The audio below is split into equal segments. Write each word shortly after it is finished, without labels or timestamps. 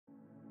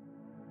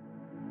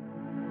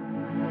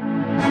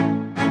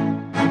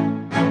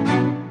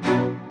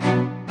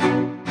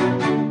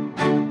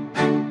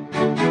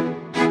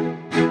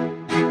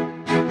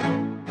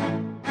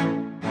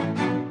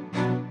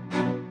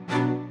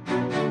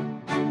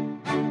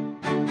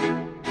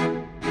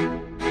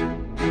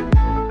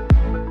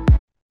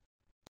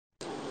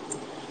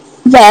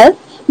Well,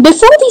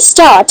 before we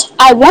start,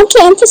 I want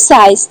to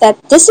emphasize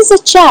that this is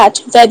a chat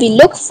where we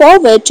look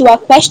forward to our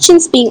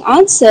questions being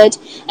answered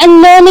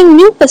and learning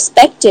new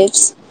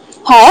perspectives.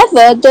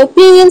 However, the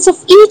opinions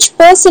of each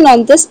person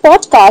on this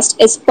podcast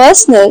is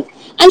personal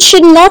and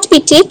should not be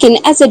taken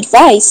as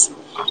advice.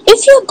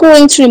 If you're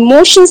going through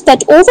emotions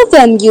that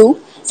overwhelm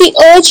you, we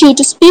urge you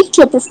to speak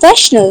to a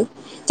professional,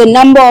 the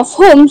number of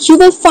whom you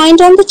will find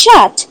on the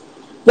chat.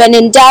 When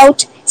in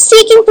doubt,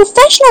 seeking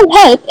professional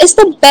help is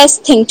the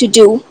best thing to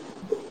do.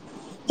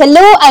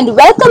 Hello and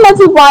welcome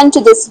everyone to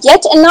this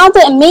yet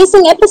another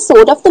amazing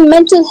episode of the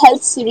Mental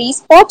Health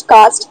Series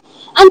podcast.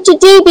 And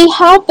today we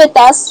have with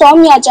us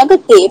Soumya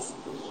Jagadev.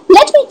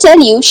 Let me tell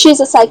you, she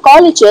is a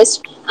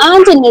psychologist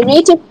and a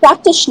narrative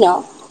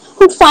practitioner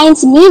who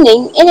finds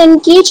meaning in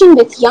engaging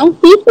with young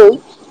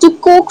people to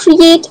co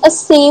create a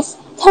safe,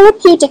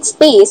 therapeutic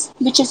space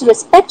which is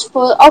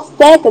respectful of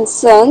their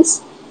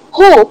concerns,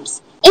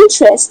 hopes,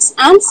 interests,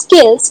 and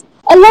skills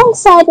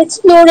alongside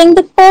exploring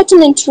the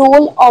pertinent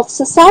role of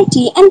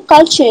society and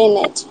culture in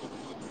it.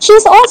 She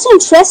is also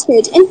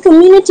interested in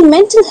community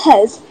mental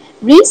health,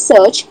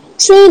 research,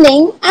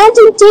 training, and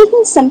in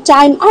taking some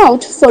time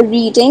out for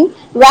reading,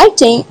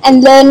 writing,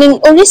 and learning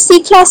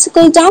Orisi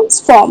classical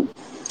dance form.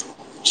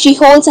 She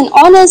holds an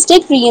honors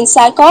degree in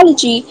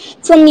psychology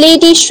from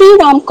Lady Shri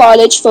Ram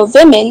College for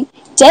Women,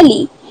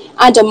 Delhi,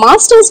 and a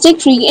master's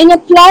degree in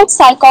applied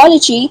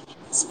psychology,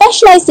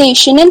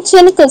 specialization in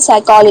clinical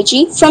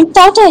psychology from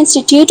Tata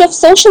Institute of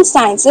Social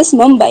Sciences,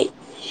 Mumbai.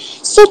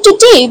 So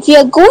today we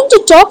are going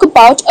to talk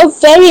about a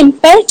very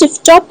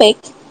imperative topic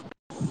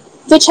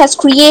which has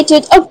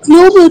created a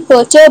global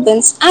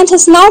perturbance and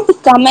has now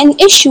become an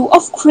issue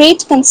of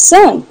great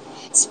concern,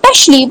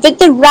 especially with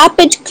the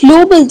rapid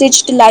global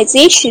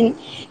digitalization,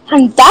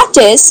 and that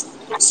is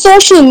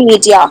social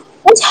media.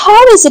 And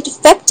how is it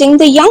affecting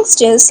the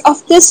youngsters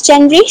of this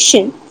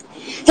generation?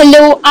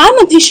 Hello, I'm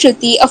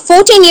Abhishruti, a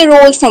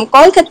 14-year-old from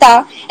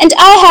Kolkata, and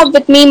I have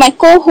with me my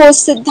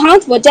co-host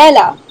Siddhant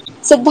Wadela.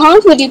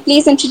 Siddhant, would you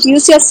please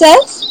introduce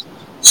yourself?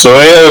 So,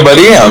 hey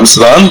everybody, I'm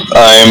Siddhant.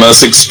 I'm a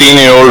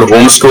 16-year-old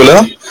homeschooler.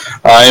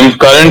 I'm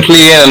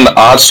currently an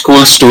art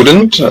school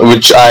student,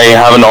 which I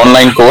have an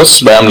online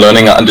course where I'm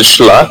learning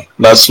digital art.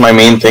 That's my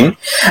main thing.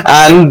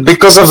 And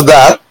because of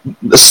that,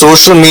 the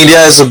social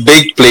media is a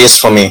big place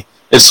for me.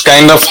 It's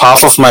kind of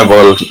half of my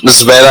world.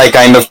 It's where I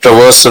kind of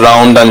traverse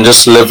around and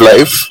just live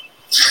life.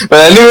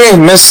 But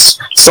anyway, Miss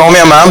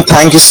Soumya ma'am,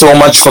 thank you so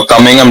much for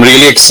coming. I'm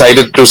really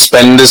excited to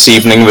spend this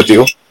evening with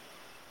you.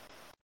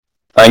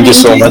 Thank you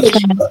Thank so you, much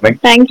Siddhant. for coming.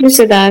 Thank you,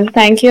 Siddhant.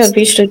 Thank you,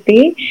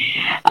 Abhishruti.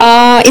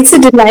 It's a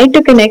delight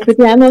to connect with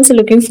you. I'm also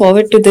looking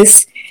forward to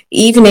this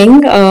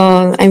evening.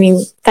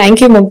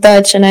 Thank you, Mukta,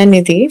 Archana, and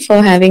Nidhi,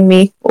 for having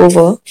me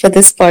over for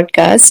this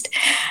podcast.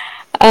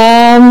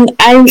 I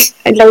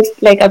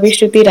like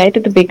Abhishruti right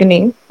at the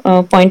beginning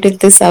pointed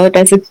this out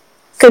as a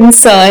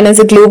concern, as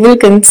a global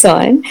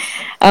concern.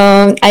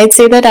 I'd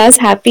say that as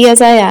happy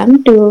as I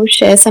am to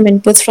share some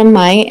inputs from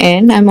my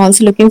end, I'm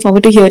also looking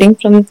forward to hearing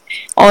from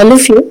all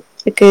of you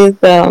because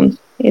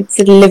it's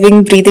a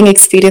living, breathing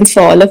experience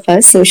for all of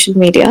us, social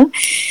media.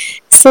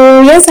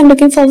 So yes, I'm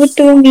looking forward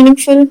to a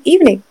meaningful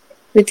evening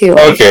with you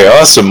all. Okay,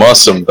 awesome,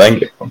 awesome.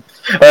 Thank you.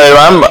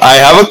 Ma'am, I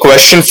have a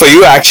question for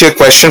you, actually, a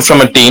question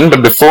from a teen.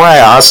 But before I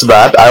ask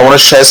that, I want to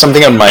share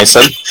something on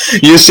myself.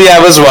 You see, I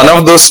was one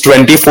of those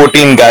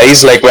 2014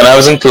 guys, like when I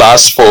was in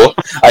class 4,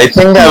 I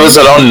think I was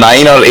around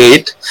 9 or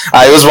 8.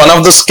 I was one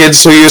of those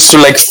kids who used to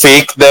like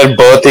fake their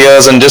birth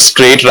years and just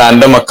create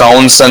random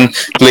accounts and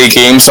play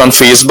games on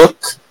Facebook.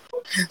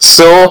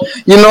 So,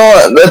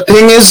 the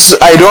thing is,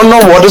 I don't know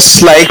what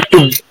it's like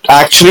to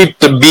actually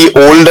to be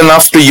old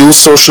enough to use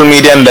social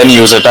media and then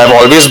use it. I've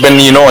always been,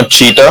 a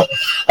cheater.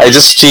 I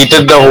just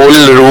cheated the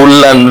whole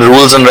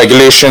rules and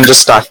regulation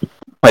just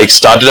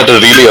started at a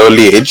really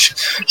early age.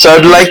 So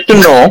I'd like to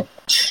know,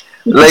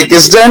 like,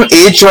 is there an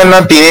age when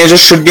a teenager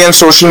should be on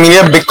social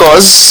media?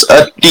 Because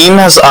a teen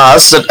has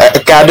asked that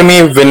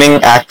Academy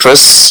winning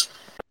actress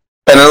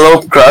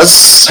Penelope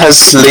Cruz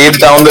has laid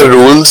down the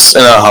rules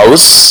in her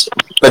house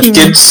that Hmm.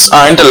 kids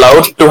aren't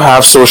allowed to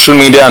have social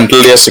media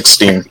until they're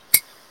 16.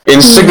 Hmm.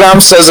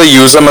 Instagram says a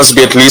user must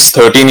be at least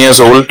 13 years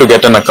old to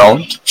get an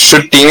account.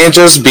 Should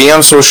teenagers be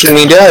on social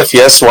media? If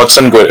yes, what's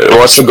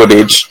a good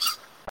age?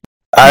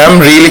 I am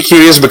really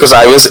curious because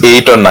I was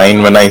 8 or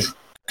 9 when I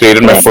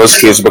created my Right.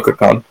 first Facebook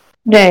account.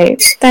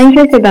 Right. Thank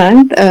you,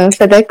 Siddhant,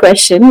 for that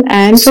question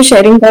and for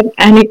sharing that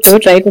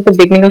anecdote right at the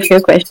beginning of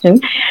your question.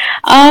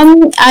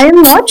 I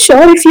am not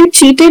sure if you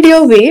cheated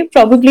your way.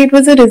 Probably it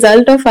was a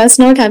result of us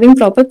not having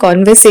proper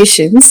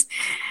conversations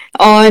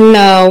on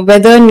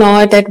whether or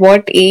not, at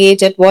what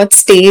age, at what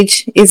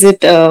stage is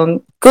it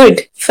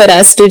good for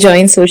us to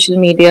join social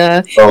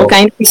media, what Oh,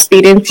 kind of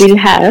experience we'll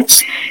have.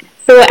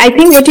 So I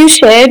think what you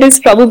shared is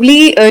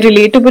probably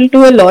relatable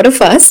to a lot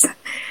of us.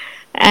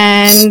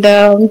 And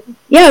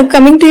yeah,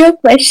 coming to your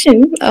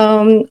question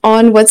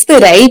on what's the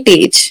right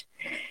age,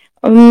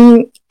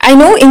 I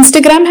know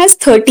Instagram has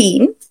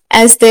 13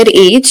 as their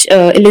age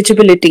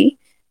eligibility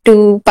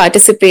to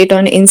participate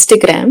on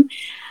Instagram.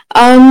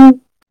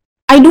 Um,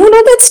 I do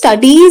know that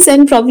studies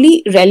and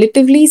probably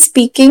relatively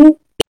speaking,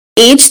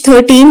 age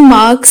 13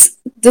 marks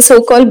the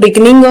so called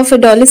beginning of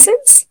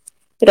adolescence,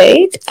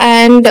 right?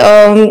 And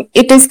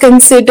it is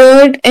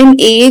considered an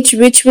age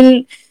which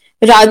will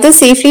rather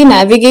safely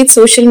navigate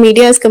social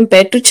media as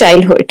compared to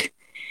childhood,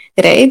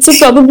 right? So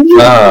probably,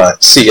 Ah,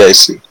 see, I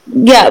see.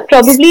 yeah,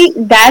 probably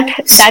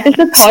that is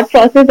the thought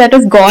process that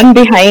has gone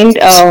behind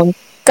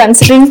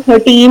considering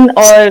 13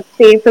 or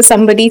say for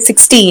somebody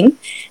 16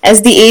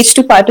 as the age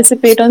to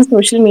participate on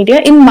social media.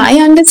 In my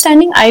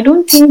understanding, I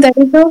don't think there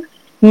is a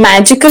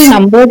magical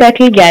number that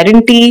will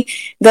guarantee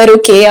that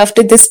okay,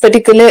 after this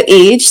particular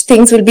age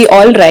things will be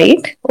all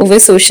right over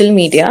social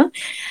media.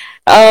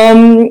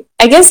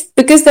 I guess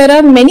because there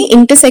are many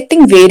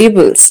intersecting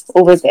variables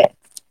over there,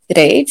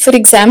 right? For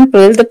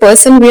example, the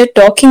person we are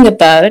talking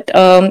about,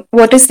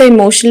 what is the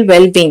emotional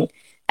well-being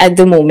at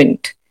the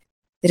moment,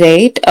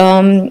 right?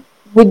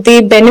 Would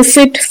they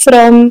benefit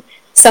from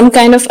some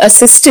kind of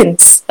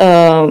assistance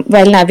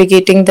while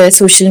navigating the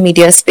social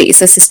media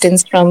space?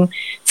 Assistance from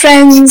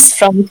friends,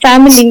 from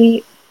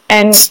family,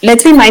 and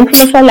let's be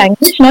mindful of our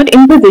language, not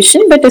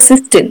imposition, but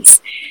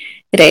assistance,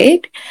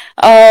 right?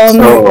 Um,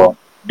 Oh,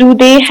 do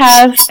they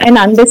have an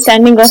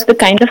understanding of the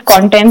kind of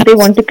content they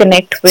want to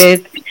connect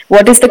with?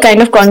 What is the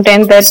kind of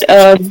content that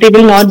they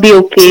will not be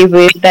okay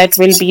with, that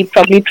will be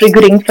probably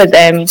triggering for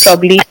them,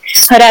 probably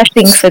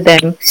harassing for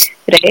them,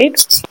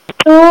 right?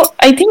 So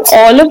I think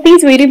all of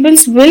these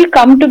variables will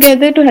come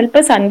together to help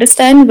us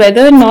understand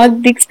whether or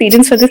not the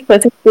experience for this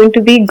person is going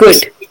to be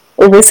good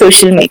over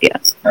social media.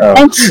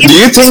 And Do if,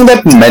 you think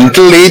that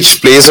mental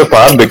age plays a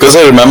part? Because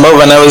I remember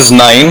when I was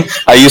 9,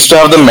 I used to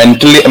have the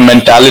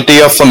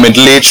mentality of a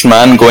middle-aged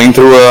man going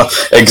through a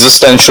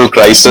existential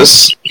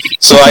crisis.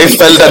 So I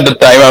felt at the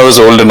time I was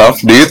old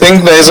enough. Do you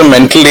think there is a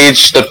mental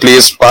age that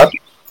plays part?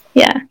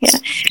 yeah, yeah.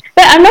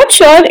 But I'm not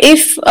sure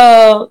if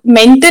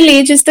mental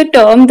age is the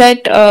term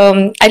that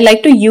I'd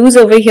like to use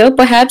over here.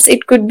 Perhaps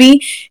it could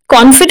be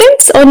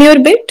confidence on your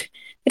bit,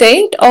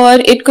 right? Or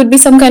it could be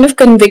some kind of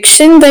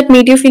conviction that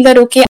made you feel that,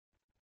 okay,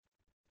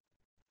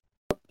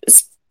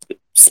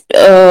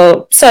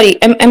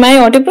 sorry, am I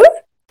audible?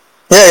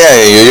 Yeah,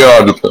 yeah, yeah.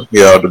 You're audible.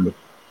 You're audible.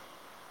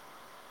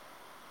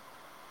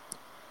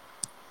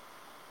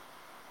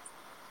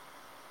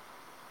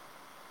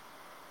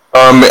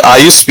 Are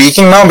you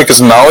speaking now?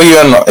 Because now you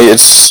are not.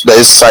 It's there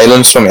is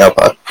silence from your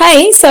part.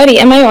 Hi, sorry,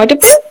 am I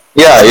audible?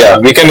 Yeah, yeah.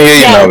 We can hear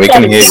you Yeah, now. We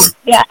can sorry. hear you.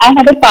 Yeah, I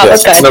had a Yeah, power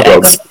cut. no I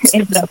problem. got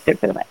interrupted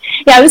for a while.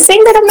 Yeah, I was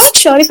saying that I'm not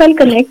sure if I'll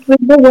connect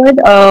with the word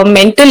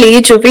mental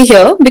age over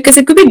here because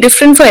it could be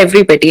different for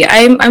everybody.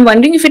 I'm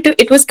wondering if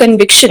it was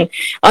conviction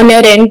on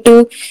your end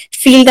to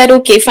feel that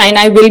okay, fine,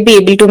 I will be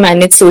able to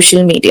manage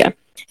social media,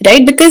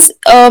 right? Because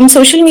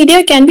social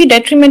media can be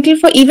detrimental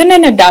for even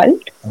an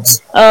adult who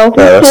Yeah,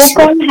 that's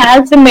true. so-called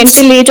has the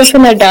mental age of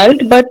an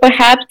adult, but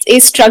perhaps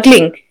is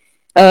struggling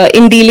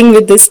in dealing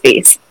with this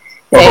space,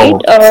 right?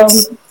 Oh,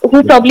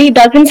 Who probably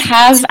doesn't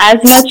have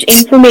as much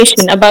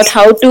information about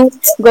how to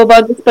go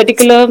about this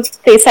particular,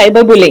 say,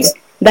 cyberbullying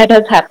that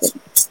has happened,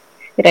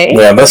 right?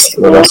 yeah, that's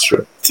true. So That's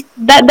true.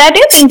 that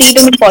is indeed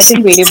an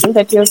important variable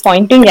that you're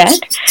pointing at,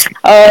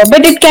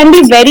 but it can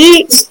be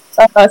very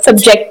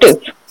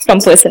subjective from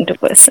person to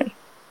person.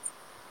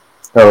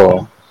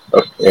 Oh,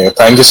 okay.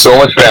 Thank you so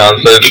much for your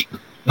answer.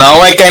 Now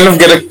I kind of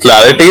get a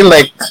clarity.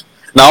 Like,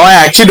 now I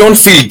actually don't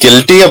feel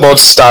guilty about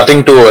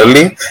starting too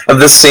early. At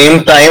the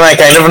same time, I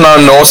kind of now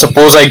know,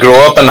 suppose I grow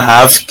up and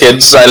have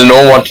kids, I'll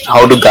know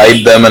how to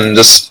guide them and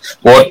just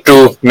what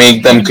to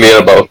make them clear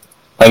about.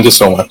 Thank you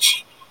so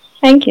much.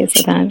 Thank you,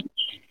 Siddhant.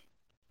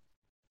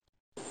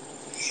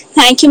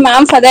 Thank you,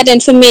 ma'am, for that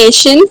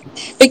information.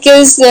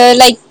 Because,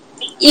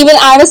 even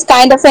I was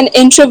kind of an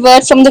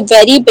introvert from the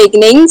very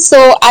beginning,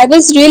 so I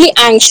was really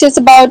anxious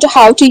about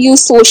how to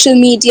use social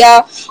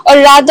media, or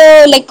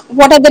rather, like,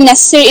 what are the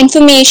necessary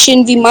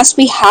information we must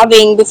be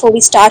having before we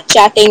start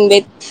chatting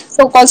with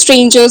so called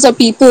strangers or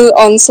people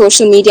on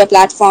social media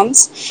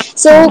platforms.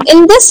 So,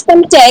 in this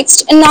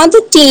context,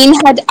 another teen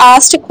had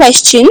asked a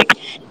question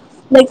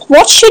like,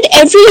 what should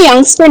every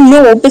youngster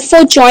know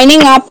before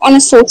joining up on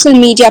a social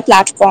media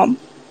platform?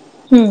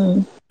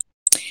 Hmm.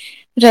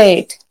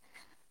 Right.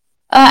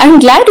 I'm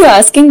glad you're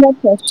asking that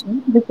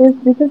question because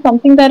this is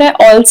something that I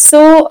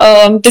also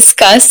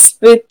discuss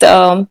with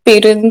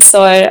parents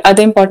or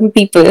other important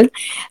people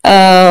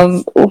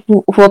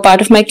who are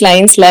part of my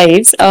clients'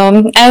 lives.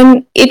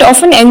 And it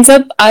often ends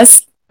up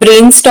us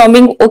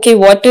brainstorming okay,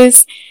 what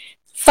is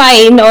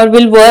fine or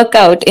will work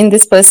out in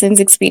this person's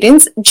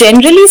experience.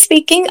 Generally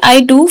speaking, I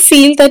do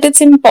feel that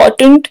it's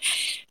important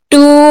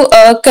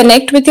to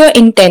connect with your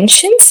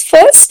intentions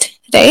first,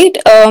 right?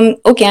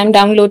 Okay, I'm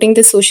downloading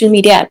the social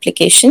media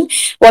application.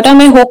 What are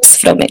my hopes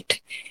from it,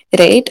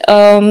 right?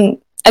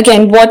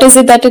 Again, what is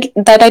it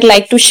that I'd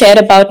like to share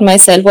about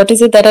myself? What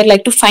is it that I'd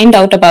like to find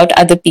out about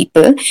other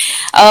people?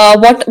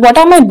 What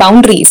are my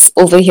boundaries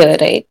over here,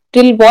 right?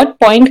 Till what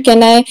point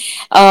can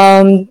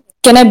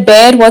I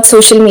bear what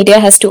social media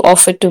has to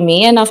offer to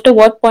me? And after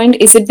what point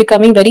is it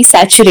becoming very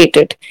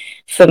saturated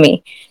for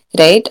me?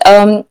 Right.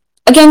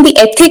 again the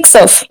ethics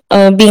of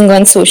being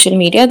on social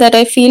media that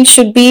I feel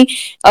should be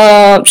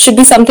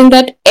something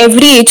that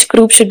every age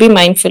group should be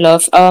mindful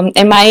of.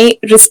 Am I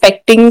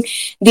respecting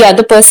the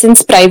other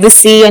person's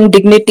privacy and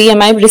dignity?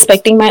 Am I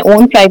respecting my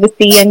own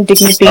privacy and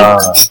dignity?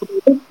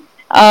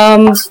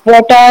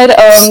 What are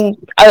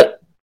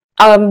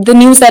the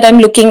news that I'm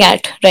looking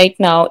at right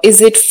now? Is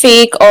it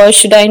fake, or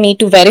should I need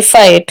to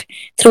verify it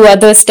through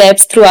other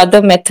steps, through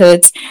other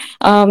methods?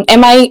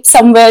 Am I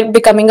somewhere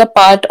becoming a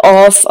part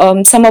of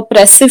some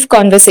oppressive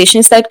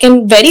conversations that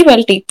can very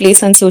well take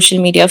place on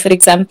social media? For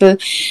example,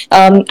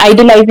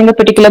 idolizing a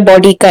particular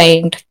body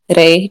kind,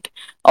 right?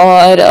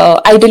 Or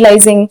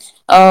idolizing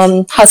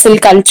hustle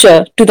culture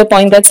to the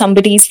point that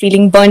somebody is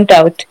feeling burnt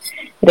out,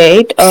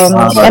 right?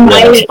 Am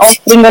I Yeah.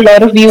 offering a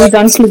lot of views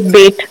on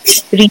clickbait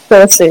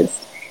resources,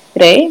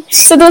 right?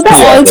 So those are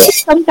Yeah. also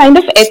some kind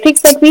of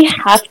ethics that we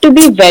have to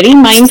be very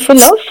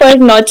mindful of for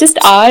not just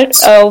our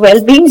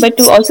well-being, but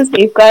to also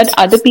safeguard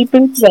other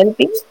people's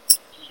well-being.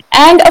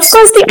 And of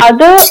course, the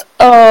other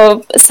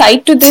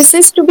side to this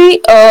is to be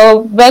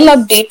well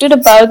updated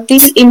about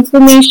the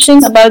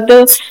information about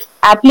the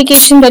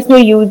application that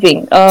you're using.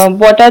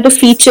 What are the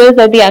features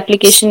that the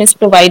application is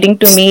providing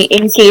to me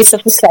in case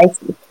of a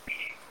crisis,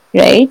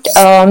 right?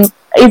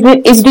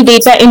 Is the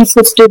data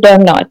encrypted or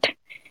not?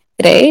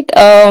 Right?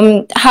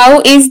 How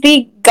is the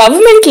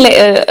government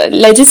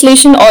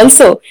legislation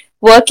also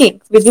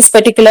working with this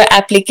particular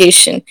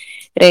application?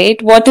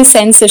 Right? What is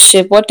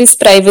censorship? What is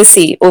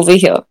privacy over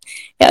here?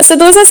 Yeah, so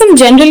those are some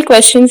general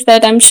questions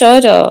that I'm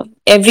sure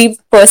every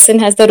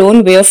person has their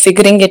own way of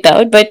figuring it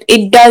out, but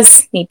it does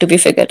need to be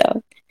figured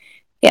out.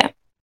 Yeah.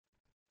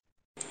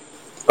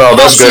 Oh,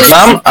 that's great,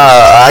 Absolutely. ma'am.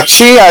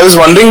 Actually, I was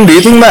wondering, do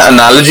you think my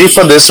analogy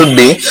for this would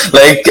be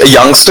like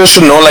youngsters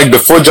should know, like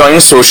before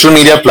joining social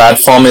media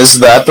platform, is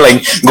that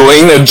like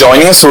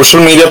joining a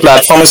social media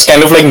platform is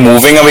kind of like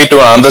moving away to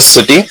another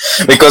city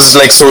because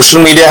like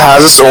social media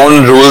has its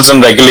own rules and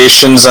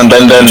regulations, and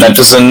then there are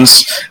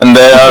netizens, and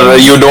there are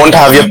you don't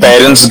have your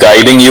parents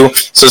guiding you.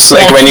 So it's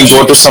like Yeah. when you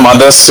go to some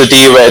other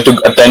city where to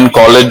attend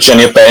college, and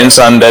your parents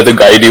aren't there to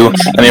guide you,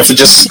 and you have to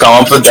just come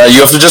up with that. You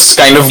have to just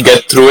kind of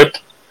get through it.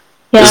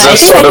 Yeah, Is I that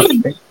think sort of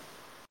that's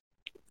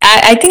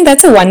I think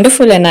that's a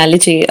wonderful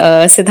analogy,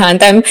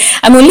 Siddhant.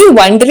 I'm only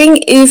wondering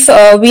if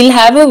we'll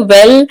have a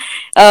well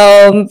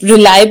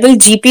reliable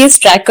GPS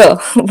tracker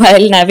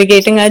while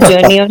navigating our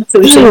journey on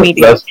social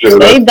media. That's true.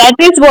 Right, that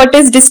is what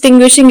is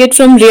distinguishing it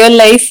from real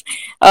life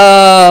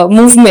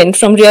movement,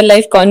 from real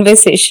life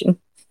conversation.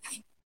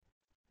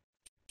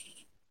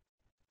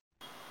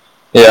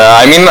 Yeah,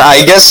 I mean,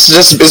 I guess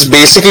just it's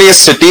basically a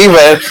city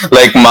where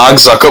like Mark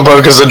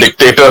Zuckerberg is a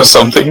dictator or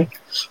something.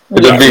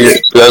 It would be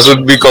Yes. that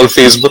would be called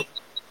Facebook.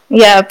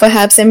 Yeah,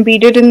 perhaps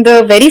embedded in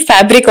the very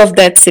fabric of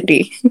that city.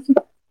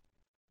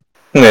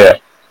 Yeah.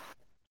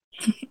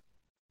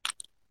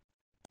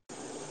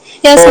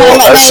 Yes, So,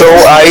 ma'am, and I so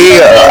I agree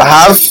with that.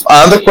 have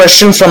another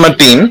question from a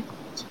team.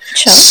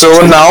 Sure. So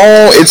now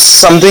it's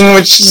something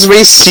which is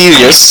very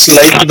serious,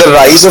 like the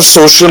rise of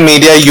social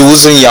media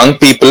use in young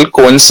people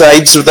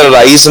coincides with the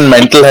rise in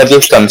mental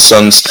health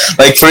concerns.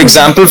 Like for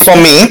example, for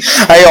me,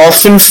 I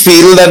often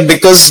feel that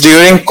because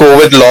during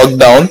COVID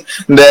lockdown,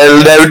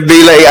 there would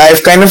be like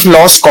I've kind of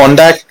lost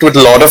contact with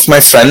a lot of my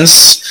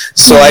friends.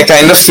 So I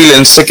kind of feel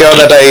insecure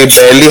that I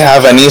barely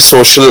have any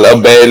social,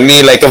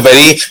 barely like a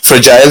very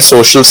fragile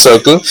social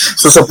circle.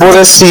 So suppose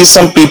I see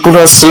some people who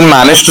have still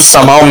managed to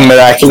somehow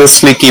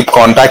miraculously keep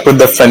contact with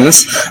their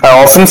friends. I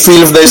often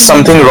feel if there's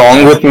something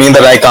wrong with me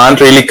that I can't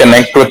really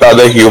connect with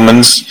other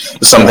humans,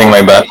 something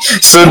like that.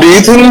 So do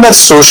you think that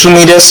social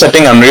media is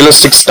setting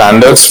unrealistic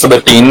standards for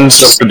the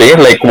teens of today?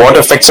 Like what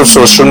effects of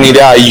social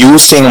media are you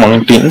seeing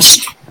among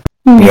teens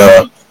in Hmm.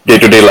 your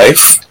day-to-day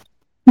life?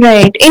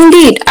 Right.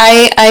 Indeed,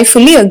 I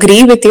fully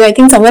agree with you. I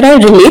think somewhere I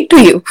relate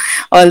to you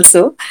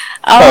also.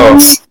 Oh,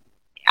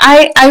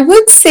 I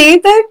would say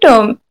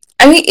that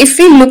I mean if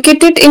we look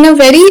at it in a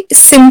very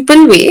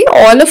simple way,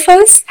 all of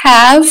us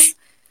have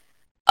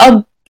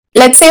a,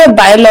 let's say, a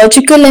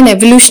biological and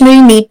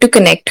evolutionary need to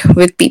connect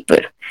with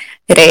people,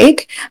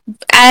 right?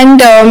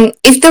 And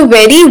if the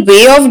very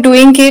way of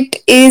doing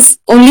it is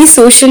only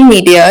social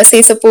media,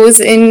 say suppose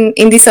in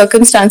the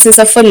circumstances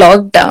of a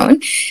lockdown,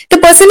 the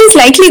person is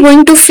likely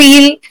going to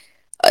feel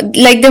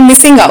like they're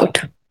missing out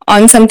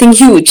on something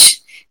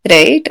huge,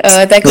 right?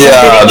 That could have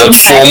yeah, direct that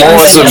impact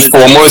on their mental.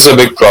 FOMO is a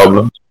big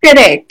problem.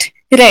 Correct,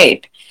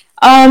 right.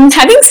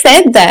 Having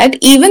said that,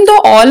 even though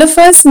all of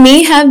us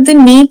may have the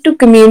need to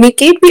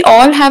communicate, we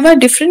all have a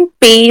different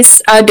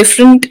pace, our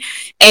different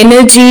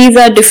energies,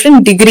 our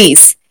different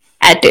degrees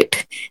at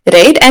it,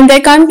 right? And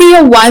there can't be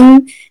a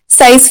one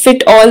size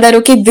fit all that,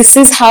 okay, this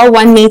is how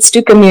one needs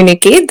to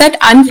communicate, that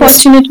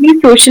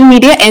unfortunately social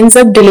media ends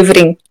up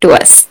delivering to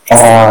us.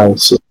 Oh, I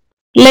see.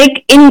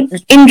 Like in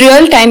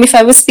real time, if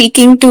I was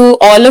speaking to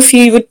all of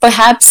you, you would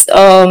perhaps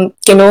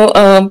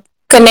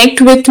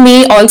connect with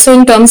me also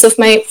in terms of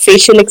my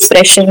facial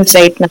expressions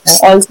right now,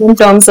 also in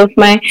terms of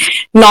my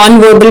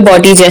non-verbal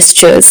body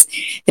gestures,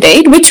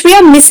 right, which we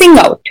are missing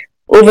out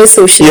over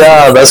social media.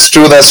 Yeah, that's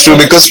true. That's true.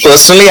 Because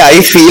personally,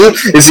 I feel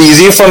it's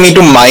easier for me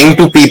to mind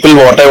to people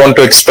what I want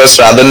to express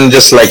rather than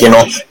just like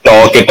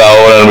talk it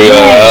out and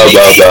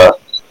blah Right. blah.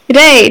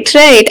 Right,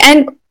 right.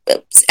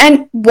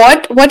 And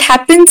what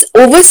happens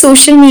over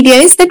social media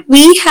is that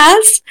we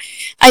have,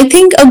 I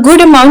think, a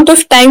good amount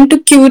of time to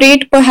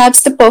curate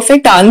perhaps the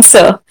perfect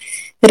answer,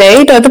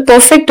 right? Or the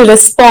perfect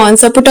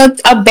response, or put out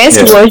our best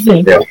Yes.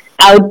 version Yeah.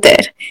 out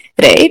there,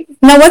 right?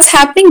 Now what's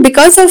happening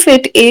because of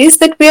it is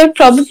that we are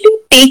probably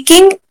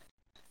taking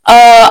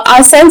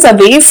ourselves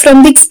away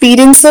from the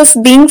experience of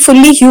being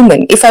fully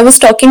human. If I was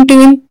talking to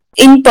you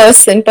in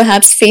person,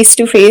 perhaps face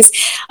to face,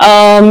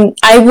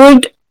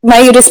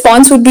 my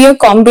response would be a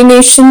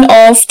combination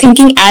of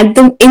thinking at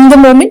the in the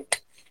moment,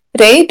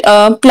 right?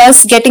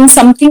 Plus getting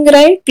something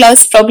right,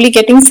 plus probably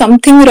getting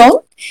something wrong,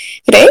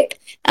 right?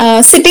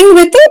 Sitting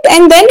with it,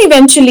 and then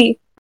eventually,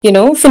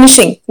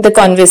 finishing the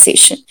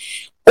conversation.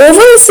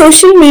 Over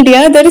social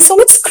media, there is so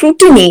much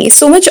scrutiny,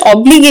 so much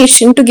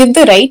obligation to give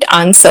the right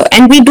answer.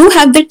 And we do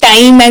have the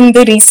time and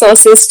the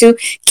resources to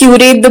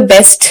curate the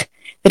best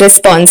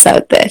response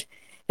out there,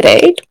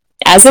 right?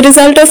 As a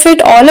result of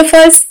it, all of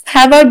us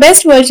have our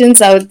best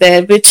versions out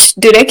there, which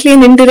directly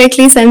and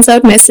indirectly sends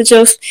out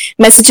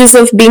messages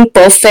of being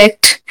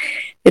perfect,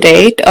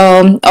 right?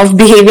 Of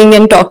behaving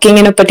and talking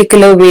in a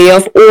particular way,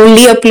 of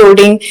only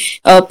uploading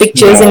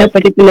pictures in a Yeah.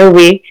 particular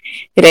way,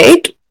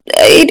 right?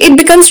 It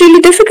becomes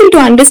really difficult to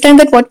understand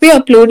that what we're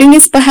uploading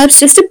is perhaps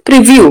just a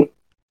preview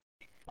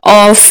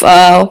of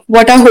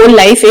what our whole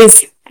life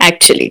is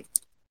actually.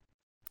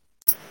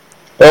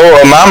 Oh,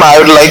 ma'am, I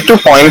would like to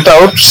point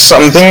out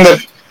something that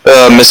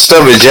Mr.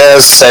 Vijay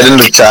has said in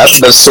the chat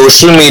that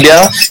social media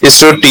is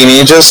to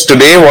teenagers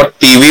today what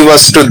TV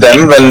was to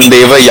them when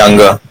they were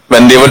younger,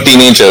 when they were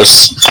teenagers.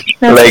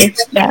 Like, Okay.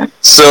 Yeah.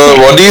 so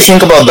Yeah. what do you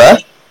think about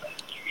that?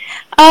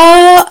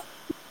 Uh,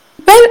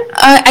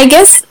 I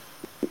guess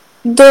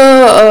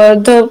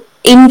the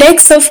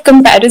index of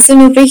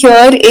comparison over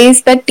here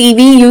is that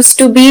TV used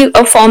to be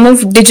a form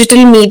of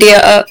digital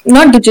media,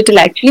 not digital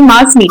actually,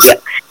 mass media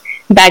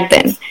back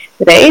then,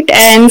 right?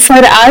 And for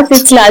us,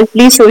 it's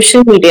largely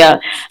social media.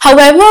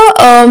 However,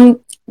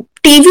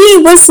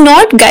 TV was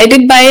not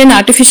guided by an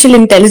artificial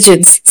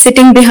intelligence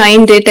sitting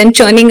behind it and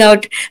churning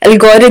out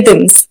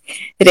algorithms,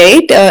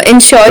 right? That's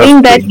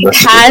Ensuring that true. it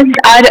That's true. has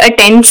our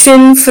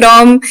attention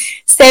from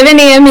 7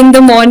 a.m. in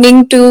the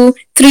morning to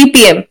 3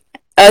 p.m.,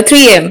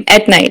 3 a.m.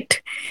 at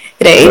night,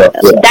 right? Yeah.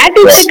 Yeah. That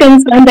is the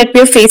concern that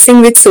we're facing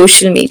with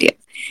social media.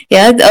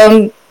 Yeah.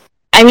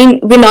 I mean,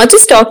 we're not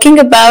just talking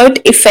about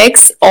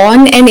effects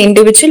on an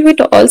individual,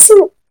 we're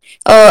also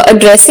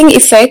addressing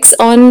effects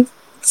on,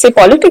 say,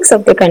 politics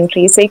of the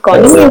country, say,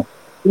 economy Yeah. of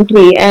the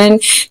country,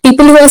 and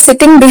people who are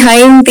sitting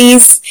behind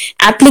these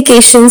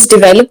applications,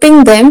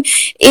 developing them.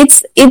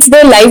 It's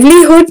their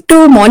livelihood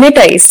to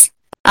monetize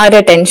our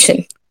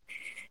attention,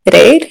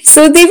 right?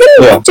 So they will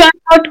Yeah. churn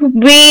out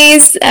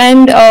ways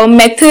and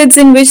methods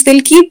in which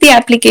they'll keep the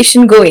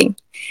application going,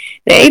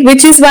 right?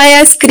 Which is why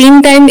our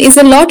screen time is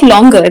a lot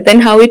longer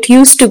than how it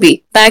used to be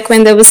back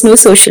when there was no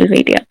social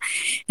media,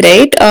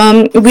 right?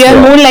 We are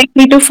Yeah. more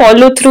likely to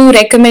follow through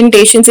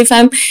recommendations. If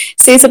I'm,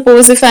 say,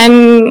 suppose if I'm,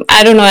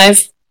 I don't know,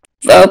 I've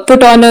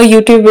put on a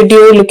YouTube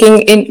video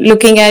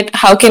looking at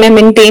how can I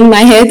maintain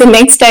my hair. The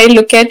next I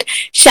look at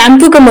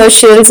shampoo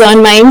commercials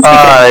on my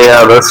Instagram, Ah,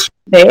 yeah. That's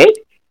right?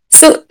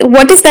 So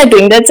what is that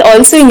doing? That's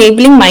also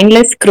enabling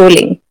mindless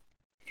scrolling,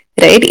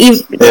 right?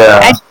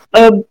 yeah.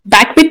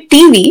 Back with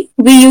TV,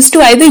 we used to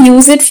either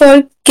use it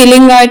for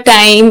killing our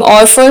time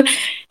or for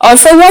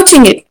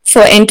watching it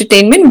for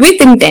entertainment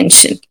with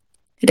intention,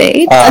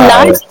 right? A Ah,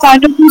 large yeah.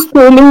 part of the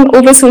scrolling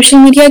over social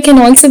media can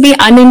also be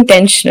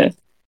unintentional.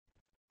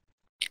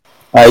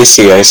 I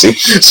see, I see.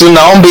 So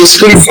now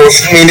basically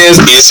social media is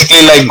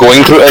basically like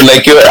going through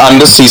like you're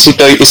under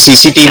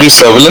CCTV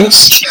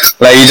surveillance.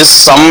 Like you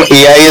just some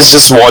AI is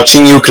just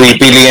watching you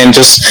creepily and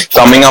just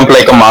coming up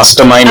like a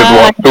mastermind with Uh,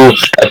 what to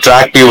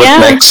attract you with yeah,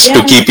 next to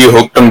yeah, keep you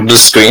hooked on the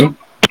screen.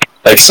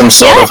 Like some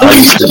sort yeah. of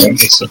hype.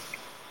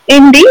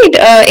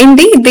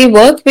 Indeed, they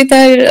work with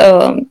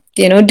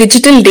our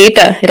digital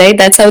data, right?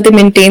 That's how they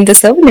maintain the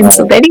surveillance.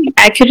 So very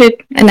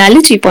accurate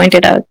analogy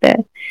pointed out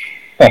there.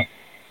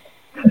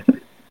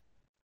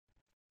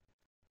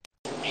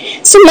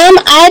 So, ma'am,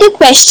 I had a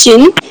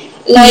question.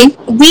 Like,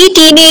 we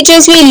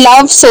teenagers, we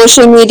love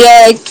social media.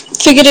 Like,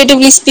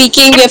 figuratively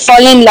speaking, we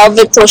fall in love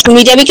with social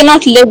media. We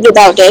cannot live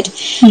without it.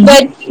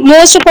 But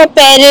most of our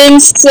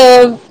parents,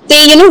 they,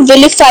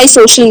 vilify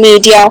social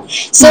media.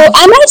 So,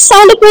 I might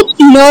sound a bit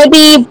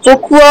nerdy,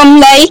 bookworm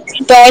like,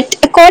 but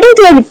according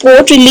to a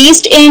report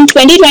released in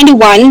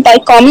 2021 by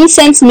Common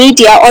Sense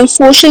Media on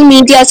social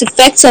media's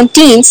effects on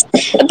teens,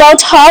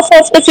 about half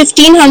of the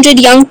 1,500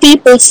 young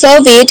people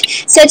surveyed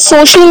said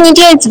social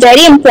media is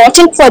very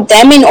important for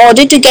them in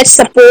order to get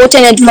support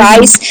and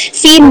advice,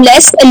 feel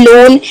less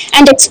alone,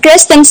 and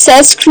express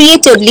themselves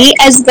creatively,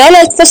 as well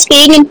as for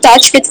staying in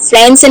touch with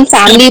friends and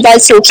family while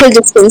social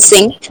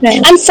distancing.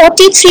 Right. And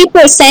 43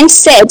 53%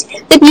 said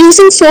that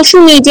using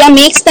social media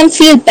makes them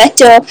feel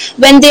better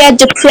when they are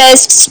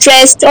depressed,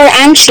 stressed, or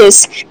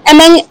anxious.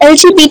 Among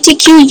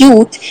LGBTQ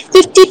youth,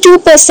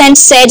 52%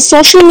 said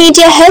social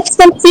media helps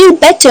them feel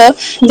better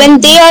when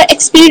they are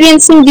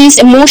experiencing these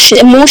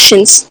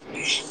emotions.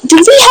 Do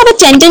we have a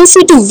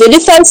tendency to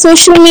vilify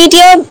social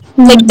media?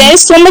 Like, there Mhm.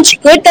 is so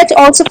much good that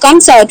also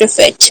comes out of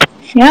it.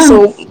 Yeah.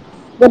 So,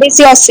 what is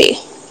your say?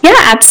 Yeah,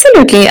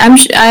 absolutely.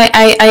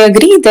 I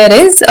agree. There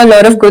is a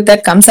lot of good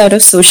that comes out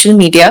of social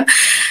media,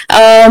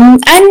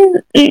 and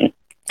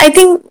I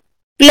think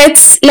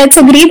let's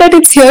agree that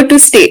it's here to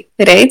stay.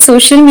 Right?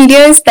 Social media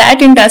is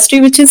that industry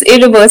which is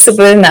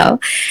irreversible now,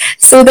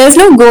 so there's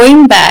no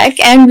going back.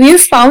 And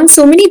we've found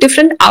so many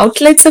different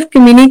outlets of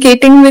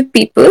communicating with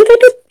people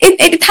that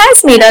it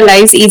has made our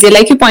lives easier.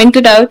 Like you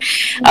pointed out,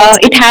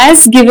 it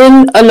has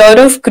given a lot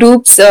of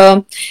groups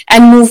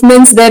and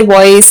movements their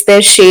voice,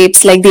 their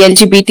shapes, like the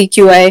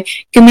LGBTQI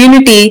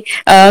community,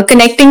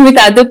 connecting with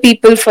other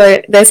people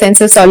for their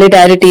sense of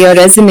solidarity or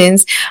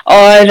resonance.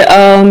 Or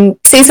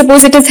say,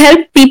 suppose it has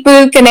helped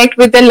people connect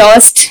with their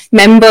lost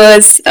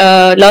members,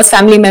 lost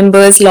family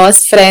members,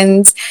 lost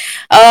friends.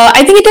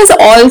 I think it has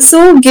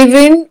also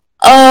given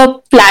a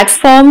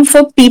platform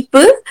for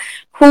people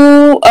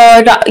who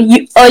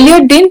earlier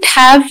didn't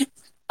have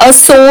a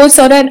source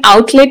or an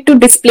outlet to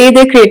display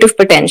their creative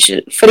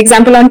potential. For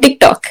example, on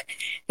TikTok,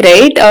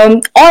 right?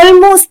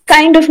 Almost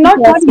kind of not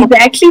Yes, ma'am.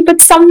 exactly,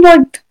 but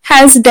somewhat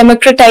has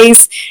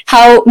democratized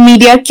how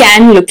media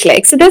can look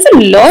like. So there's a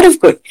lot of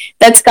good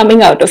that's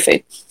coming out of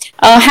it.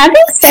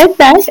 Having said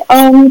that,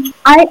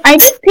 I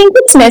don't think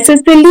it's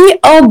necessarily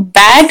a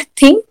bad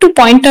thing to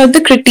point out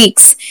the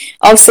critiques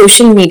of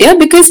social media,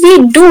 because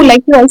we do,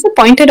 like you also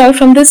pointed out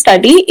from the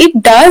study,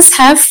 it does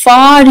have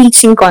far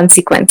reaching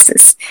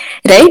consequences,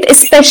 right?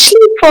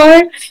 Especially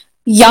for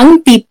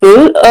young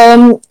people.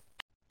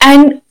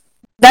 And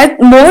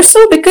that more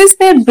so because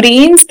their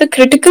brains, the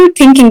critical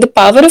thinking, the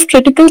power of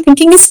critical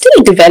thinking is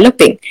still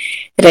developing,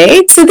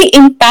 right? So the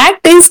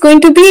impact is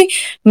going to be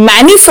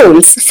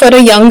manifolds for a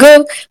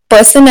younger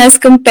person as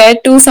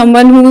compared to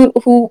someone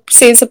who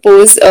say,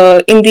 suppose,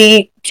 in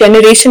the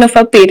generation of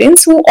our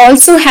parents, who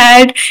also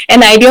had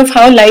an idea of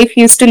how life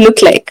used to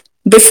look like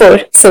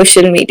before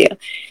social media,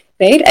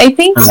 right? I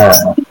think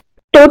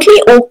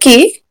totally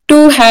okay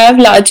to have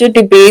larger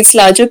debates,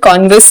 larger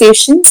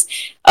conversations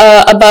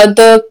about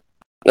the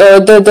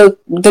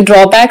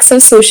drawbacks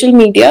of social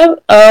media.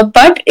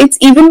 But it's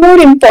even more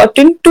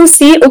important to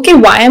see, okay,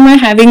 why am I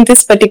having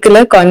this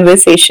particular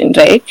conversation,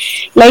 right?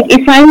 Like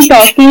if I'm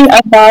talking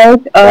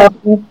about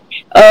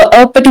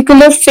a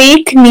particular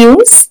fake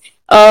news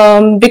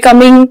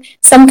becoming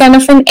some kind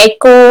of an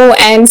echo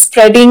and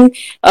spreading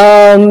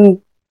at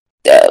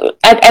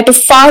a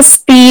fast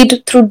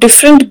speed through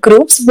different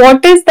groups,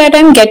 what is that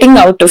I'm getting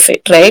out of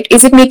it, right?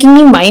 Is it making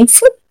me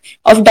mindful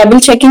of double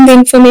checking the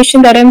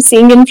information that I'm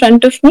seeing in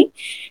front of me,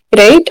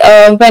 right?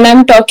 When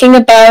I'm talking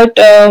about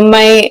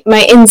my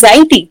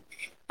anxiety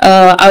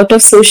out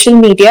of social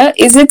media,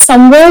 is it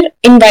somewhere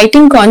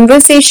inviting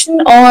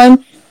conversation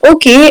on,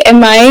 okay,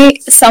 am I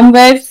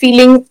somewhere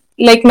feeling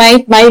like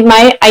my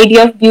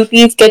idea of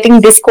beauty is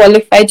getting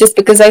disqualified just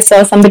because I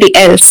saw somebody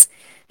else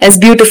as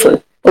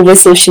beautiful over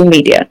social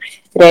media,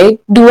 right?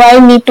 Do I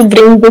need to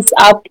bring this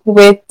up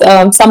with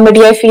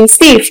somebody I feel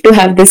safe to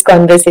have this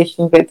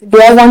conversation with? Do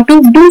I want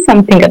to do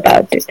something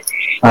about it,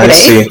 I right?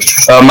 see.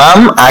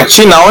 Ma'am,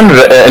 actually, now in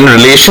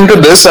relation to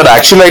this, I'd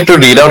actually like to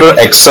read out an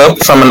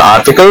excerpt from an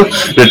article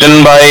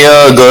written by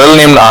a girl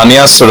named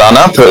Anya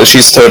Surana.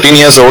 She's 13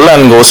 years old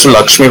and goes to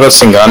Lakshmipat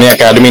Singhani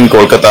Academy in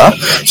Kolkata.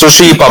 So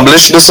she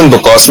published this in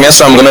Bookosmia.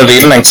 So I'm going to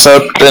read an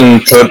excerpt in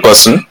third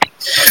person.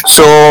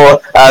 So,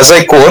 as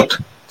I quote,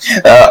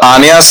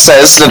 Anya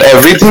says that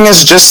everything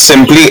is just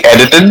simply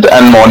edited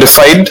and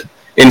modified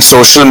in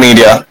social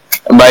media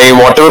by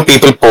whatever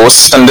people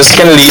post, and this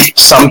can lead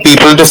some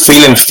people to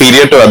feel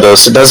inferior to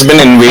others. It has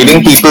been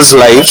invading people's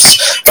lives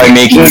by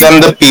making them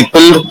the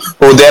people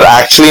who they're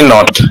actually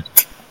not,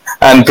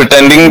 and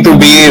pretending to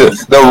be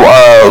the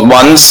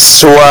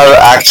ones who are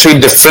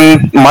actually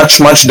different, much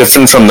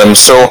different from them.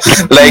 So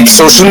like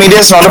social media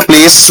is not a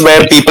place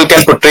where people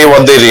can portray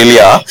what they really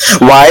are,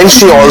 while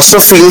she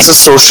also feels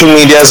that social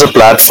media is a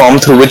platform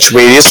through which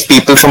various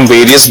people from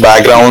various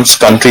backgrounds,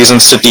 countries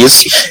and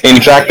cities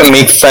interact and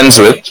make friends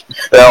with.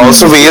 There are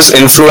also various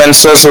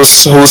influencers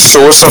whose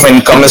source of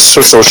income is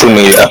through social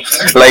media.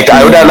 Like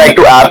I would like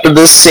to add to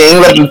this,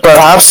 saying that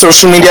perhaps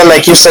social media,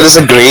 like you said, is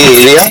a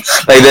gray area.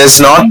 Like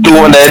there's not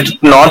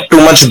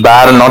too much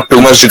bad and not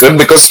too much good.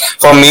 Because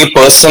for me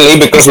personally,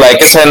 because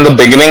like I said in the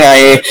beginning,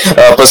 I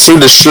pursue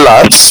digital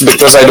arts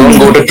because I don't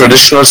go to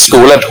traditional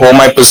school. At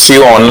home, I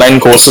pursue online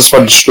courses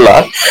for digital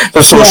art. So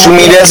Yeah. social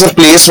media is a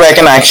place where I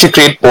can actually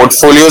create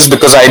portfolios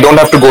because I don't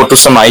have to go to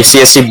some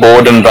ICSE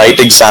board and write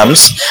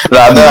exams.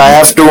 Rather, I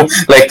have to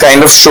like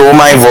kind of show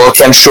my work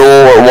and show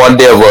what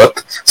they're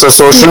worth. So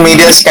social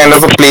media is kind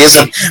of a place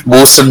that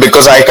boosts it,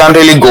 because I can't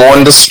really go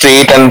on the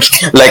street and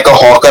like a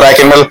hawker I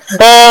can well,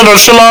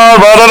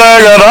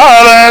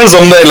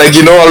 something like,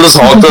 all those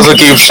hawkers who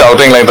keep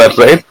shouting like that,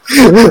 right?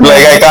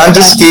 Like I can't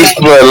just keep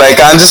like I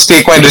can't just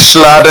take my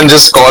digital art and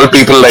just call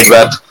people like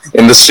that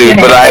in the street.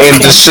 But I in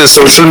this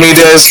social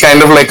media is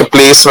kind of like a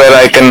place where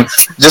I can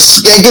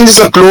just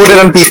upload it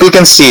and people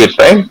can see it,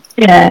 right?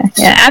 Yeah,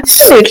 yeah,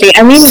 absolutely.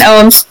 I mean,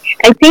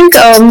 I think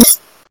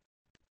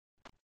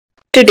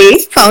today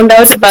found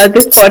out about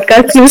this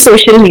podcast through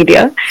social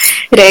media,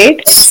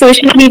 right?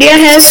 Social media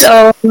has,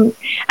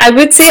 I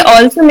would say,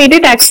 also made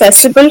it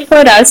accessible for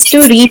us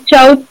to reach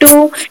out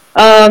to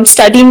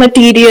study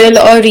material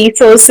or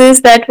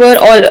resources that were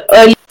all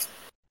early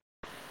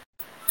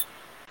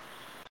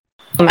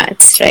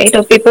formats, right,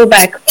 or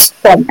paperback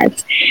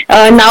formats.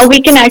 Now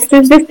we can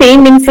access the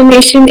same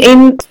information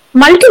in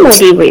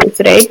multimodal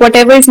ways, right?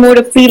 Whatever is more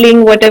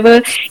appealing,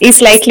 whatever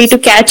is likely to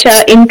catch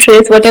our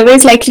interest, whatever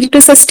is likely to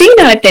sustain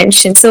our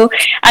attention. So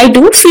I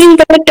do feel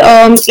that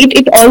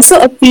it also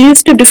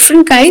appeals to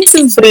different kinds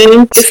of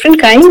brains, different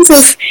kinds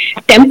of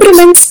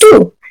temperaments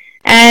too.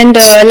 And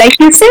like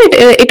you said,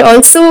 it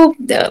also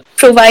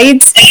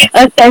provides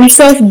a sense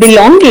of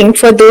belonging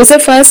for those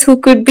of us who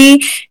could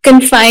be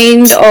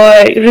confined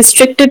or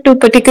restricted to a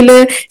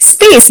particular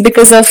space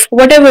because of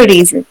whatever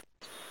reason.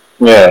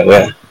 Yeah,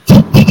 yeah.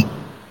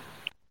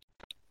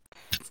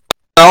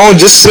 Now,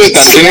 just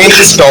continuing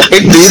this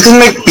topic, do you think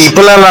like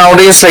people are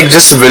nowadays like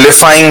just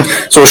vilifying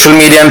social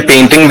media and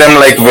painting them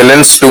like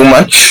villains too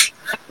much?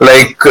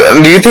 Like,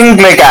 do you think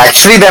like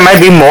actually there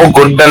might be more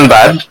good than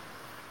bad?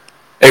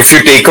 If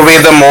you take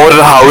away the more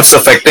how it's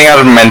affecting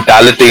our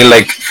mentality,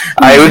 like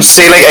I would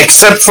say, like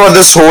except for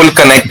this whole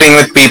connecting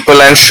with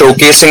people and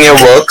showcasing your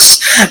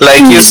works,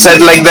 like you said,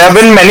 like there have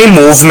been many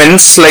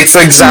movements, like for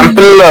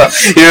example,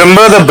 you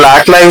remember the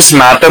Black Lives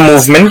Matter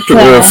movement a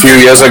Yeah. few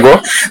years ago.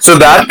 So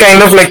that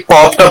kind of like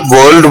popped up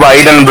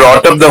worldwide and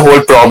brought up the whole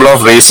problem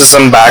of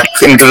racism back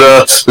into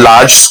the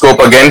large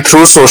scope again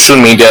through social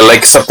media.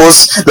 Like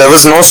suppose there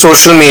was no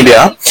social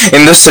media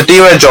in the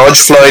city where George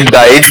Floyd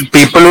died,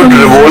 people would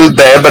revolt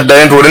there, but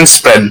then it wouldn't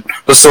spread.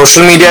 So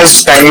social media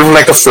is kind of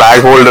like a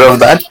flag holder of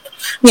that.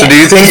 So do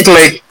you Yes. think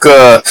like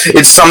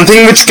it's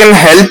something which can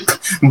help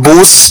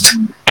boost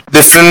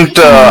different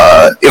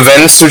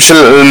events which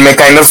will make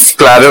kind of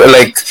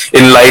like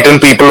enlighten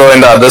people who are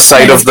in the other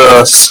side Right. of the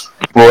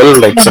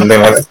world, like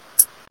something like that?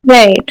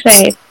 Right,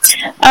 right.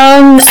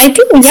 I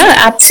think yeah,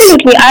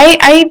 absolutely.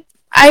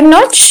 I'm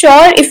not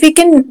sure if we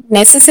can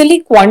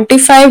necessarily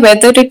quantify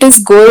whether it is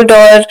good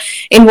or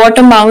in what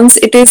amounts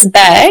it is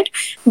bad.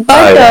 Ah,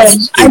 But yeah,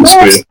 I know it's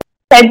I've great.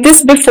 said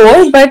this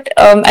before, but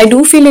I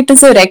do feel it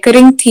is a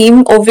recurring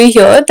theme over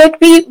here that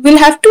we will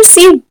have to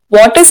see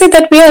what is it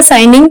that we are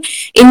assigning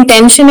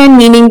intention and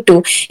meaning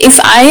to. If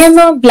I am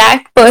a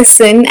black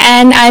person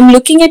and I'm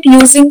looking at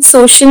using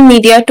social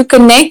media to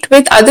connect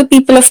with other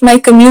people of my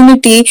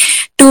community,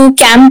 to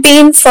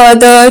campaign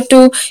further,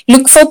 to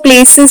look for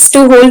places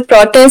to hold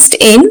protest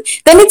in,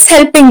 then it's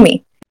helping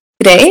me,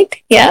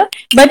 right? Yeah.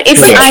 But if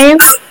Yeah. I am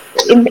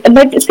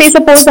but say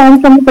suppose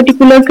I'm from a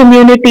particular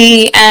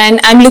community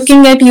and I'm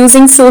looking at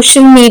using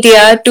social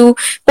media to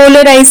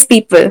polarize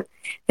people,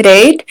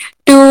 right?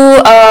 To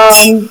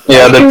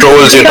Yeah, the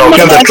trolls. You're come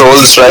talking about the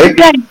across trolls, right?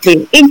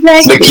 exactly, The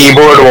exactly.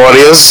 keyboard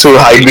warriors who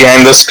hide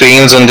behind the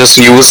screens and just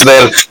use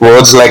their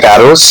words like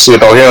arrows. You're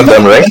talking about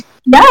them, right?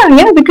 Yeah,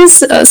 yeah, because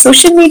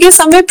social media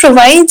somewhere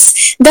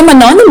provides them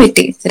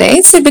anonymity,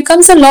 right? So it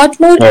becomes a lot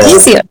more Yeah.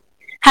 easier.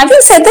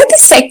 Having said that, the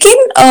second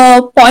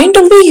point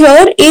over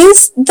here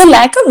is the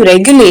lack of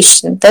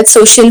regulation that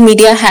social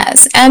media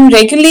has. And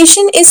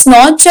regulation is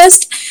not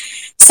just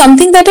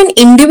something that an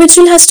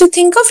individual has to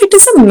think of, it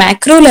is a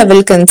macro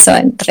level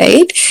concern,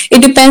 right?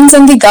 It depends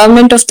on the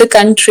government of the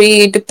country,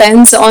 it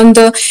depends on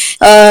the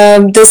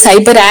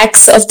cyber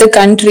acts of the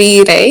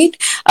country, right?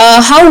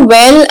 How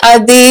well are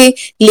they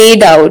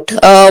laid out?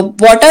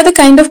 What are the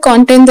kind of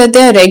content that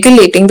they are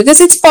regulating? Because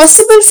it's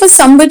possible for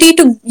somebody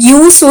to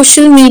use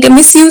social media,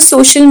 misuse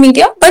social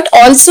media, but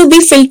also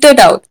be filtered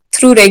out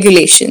through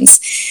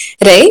regulations,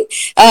 right?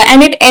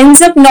 And it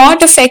ends up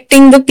not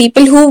affecting the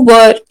people who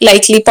were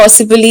likely,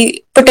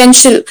 possibly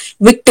potential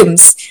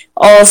victims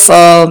of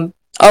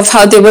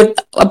how they were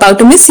about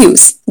to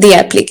misuse the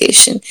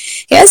application.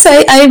 Yes,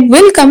 I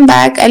will come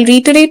back. I'll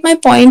reiterate my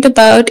point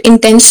about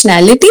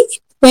intentionality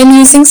when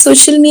using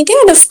social media,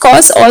 and of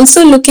course,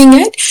 also looking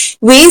at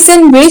ways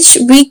in which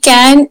we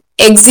can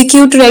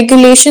execute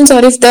regulations,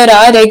 or if there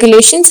are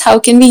regulations, how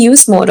can we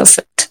use more of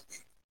it?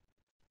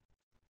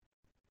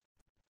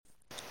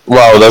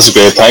 Wow, that's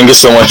great. Thank you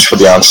so much for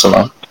the answer,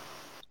 man.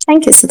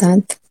 Thank you,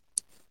 Siddhant.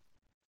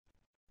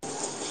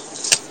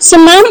 So,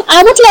 ma'am,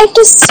 I would like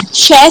to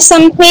share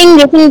something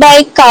written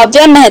by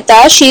Kavya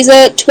Mehta. She's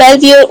a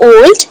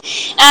 12-year-old,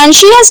 and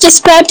she has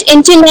described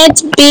internet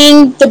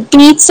being the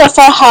beats of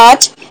her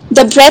heart,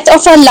 the breath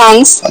of her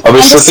lungs, and the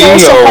Abhishruti,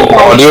 source of her your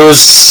life. audio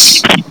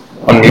is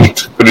on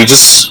mute. Could you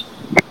just?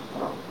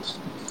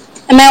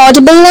 Am I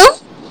audible now?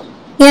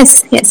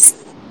 Yes, yes.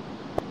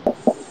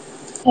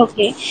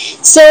 Okay,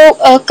 so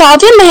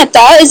Kavya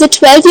Mehta is a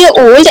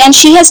 12-year-old and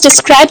she has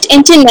described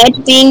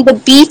internet being the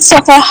beats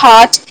of our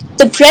heart,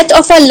 the breath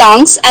of our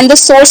lungs, and the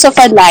source of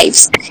our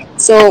lives.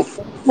 So,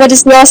 what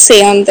is your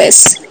say on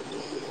this?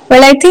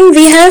 Well, I think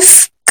we have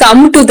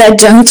come to that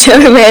juncture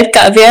where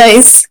Kavya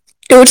is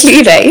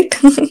totally right.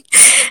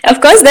 Of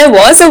course, there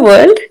was a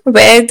world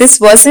where this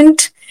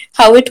wasn't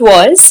how it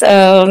was.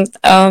 I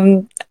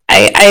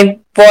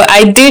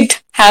did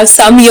have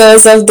some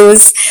years of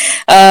those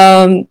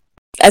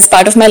as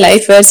part of my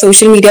life where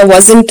social media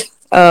wasn't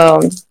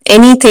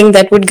anything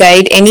that would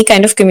guide any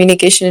kind of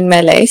communication in my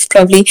life.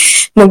 Probably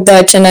Mugdha,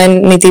 Archana,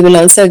 and Nidhi will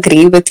also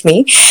agree with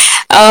me.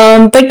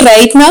 But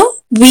right now,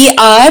 we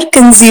are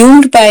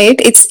consumed by it.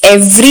 It's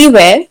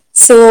everywhere.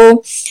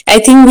 So I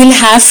think we'll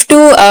have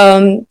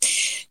to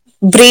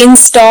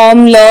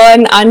brainstorm,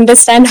 learn,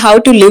 understand how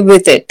to live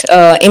with it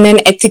in an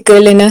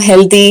ethical, in a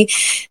healthy,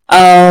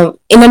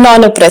 in a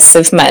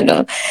non-oppressive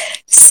manner.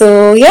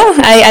 So yeah,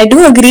 I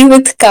do agree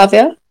with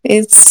Kavya.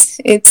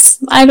 It's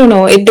I don't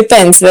know. It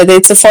depends whether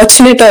it's a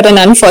fortunate or an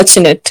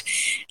unfortunate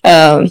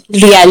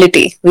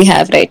reality we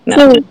have right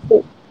now.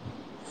 True.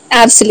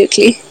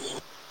 Absolutely.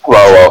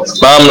 Wow, wow.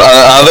 Ma'am,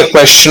 another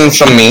question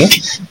from me.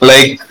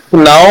 Like,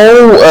 now,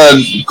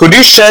 could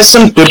you share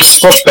some tips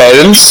for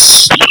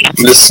parents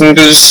listening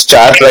to this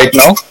chat right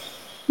now?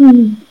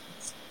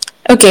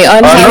 Okay,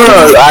 on No, how no, to.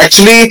 no.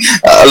 Actually,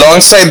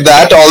 alongside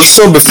that,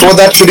 also before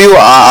that, could you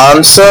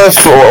answer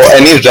for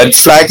any red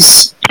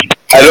flags?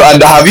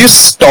 And have you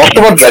talked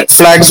about red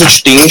flags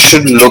which teens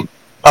should look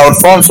out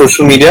for on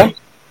social media?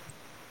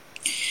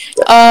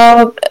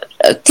 uh,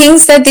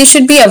 Things that they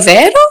should be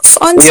aware of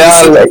on Yeah,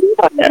 social like media?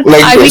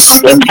 like Are we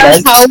this talking red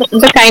about how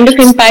flags. the kind of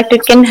impact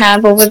it can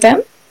have over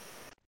them?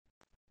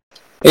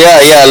 Yeah,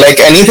 yeah, like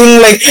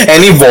anything, like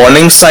any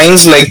warning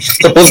signs. Like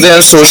suppose they're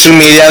on social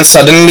media and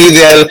suddenly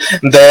their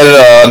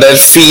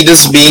feed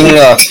is being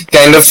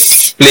kind of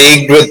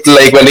plagued with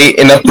like very Mhm.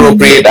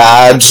 inappropriate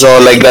ads or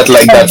like that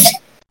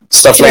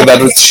stuff like that.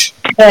 Which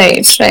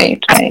Right,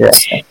 right, right.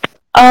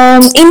 yeah,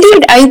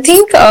 Indeed, I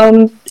think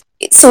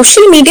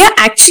social media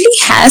actually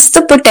has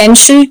the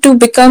potential to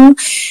become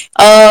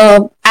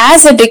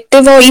as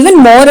addictive or even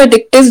more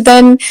addictive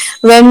than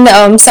when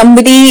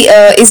somebody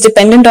is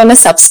dependent on a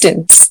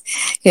substance,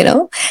 you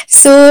know.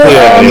 So,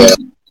 yeah, yeah,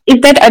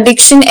 if that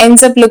addiction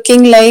ends up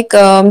looking like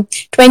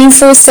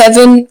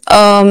 24/7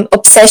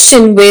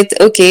 obsession with,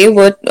 okay,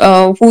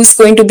 who's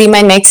going to be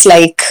my next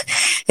like,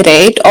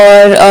 right?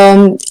 Or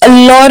a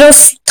lot of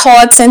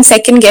thoughts and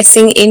second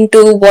guessing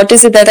into what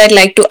is it that I'd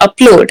like to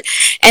upload,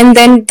 and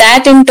then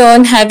that in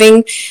turn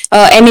having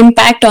an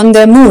impact on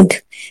their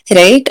mood,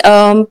 right?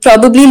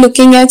 Probably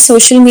looking at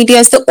social media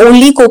as the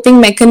only coping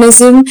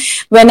mechanism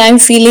when I'm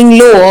feeling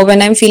low or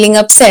when I'm feeling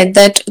upset.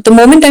 That the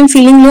moment I'm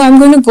feeling low, I'm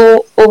going to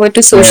go over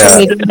to social yeah.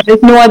 media.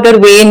 There's no other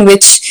way in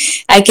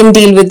which I can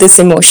deal with this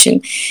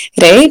emotion,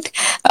 right?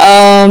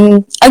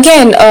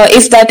 Again,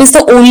 if that is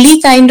the only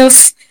kind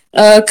of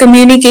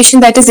communication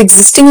that is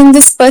existing in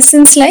this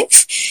person's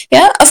life,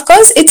 yeah, of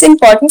course it's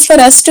important for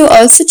us to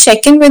also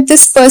check in with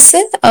this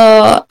person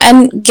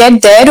and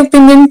get their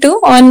opinion too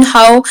on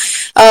how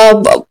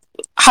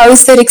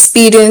is their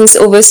experience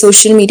over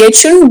social media. It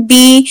shouldn't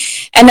be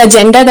an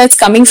agenda that's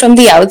coming from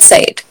the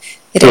outside,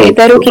 right? True,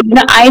 That true. okay,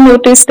 I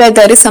noticed that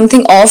there is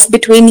something off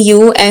between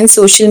you and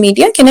social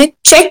media. Can I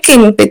check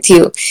in with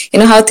you?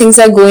 How things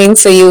are going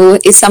for you.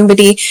 Is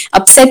somebody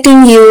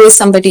upsetting you? Is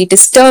somebody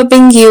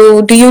disturbing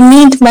you? Do you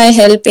need my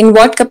help? In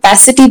what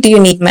capacity do you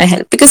need my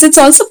help? Because it's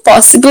also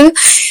possible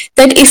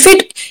that if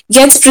it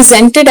gets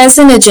presented as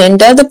an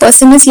agenda, the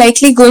person is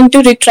likely going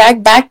to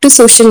retract back to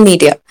social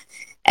media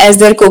as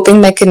their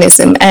coping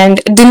mechanism and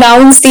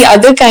denounce the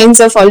other kinds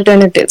of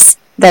alternatives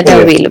that are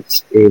Yeah, available.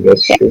 that's true.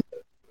 That's Yeah. true.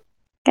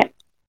 Yeah.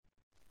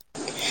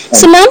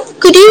 So, ma'am,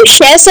 could you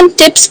share some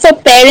tips for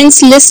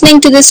parents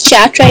listening to this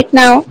chat right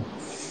now?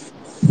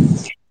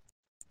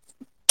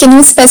 Can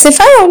you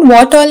specify on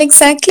what all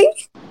exactly?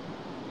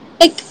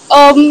 Like,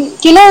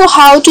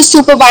 how to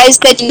supervise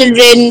their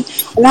children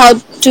on how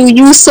to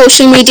use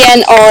social media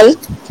and all.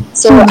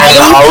 So, I And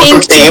don't how to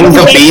think tame the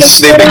children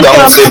beast they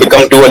become if they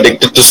become too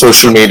addicted to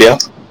social media.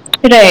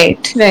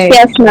 Right, right.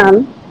 Yes,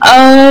 ma'am.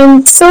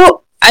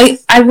 So I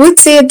would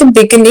say at the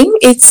beginning,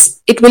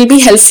 it will be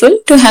helpful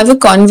to have a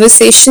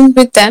conversation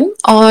with them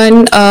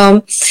on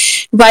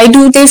why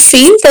do they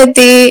feel that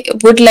they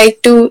would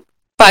like to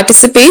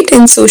participate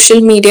in social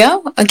media.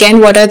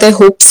 Again, what are their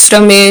hopes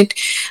from it?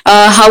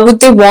 How would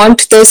they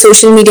want their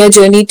social media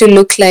journey to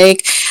look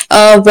like?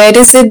 Where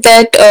is it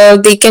that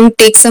they can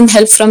take some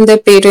help from their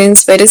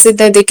parents? Where is it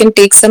that they can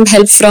take some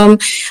help from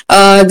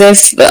their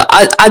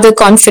other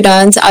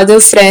confidants,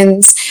 other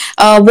friends?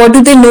 What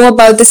do they know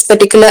about this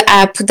particular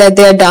app that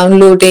they are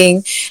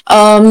downloading?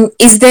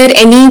 Is there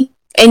any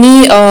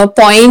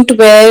point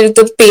where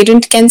the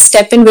parent can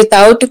step in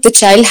without the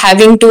child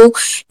having to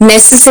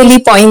necessarily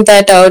point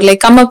that out, like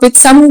come up with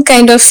some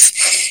kind of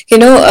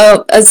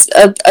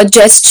a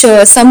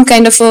gesture, some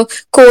kind of a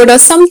code or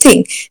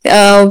something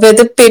where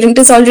the parent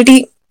is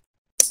already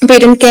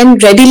parent can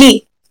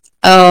readily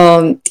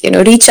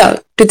reach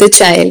out to the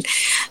child.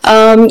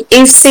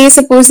 If, say,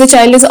 suppose the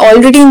child is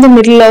already in the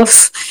middle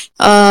of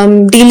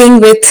dealing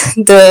with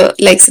the,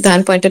 like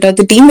Siddhan pointed out,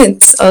 the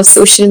demons of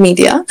social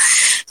media,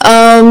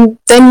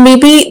 then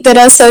maybe there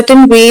are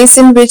certain ways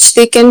in which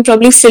they can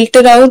probably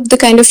filter out the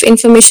kind of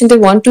information they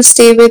want to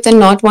stay with and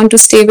not want to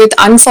stay with,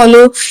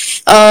 unfollow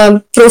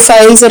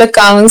profiles or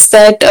accounts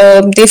that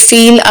they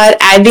feel are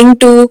adding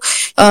to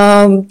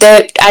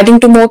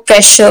more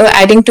pressure,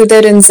 adding to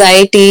their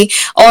anxiety,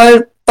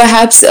 or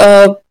perhaps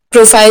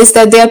profiles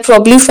that they are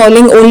probably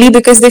following only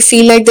because they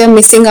feel like they're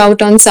missing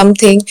out on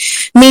something.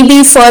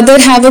 Maybe further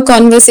have a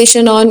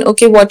conversation on,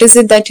 okay, what is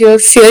it that you're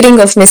fearing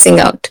of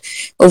missing out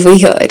over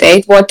here,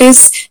 right? What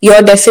is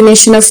your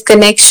definition of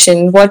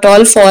connection? What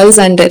all falls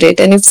under it?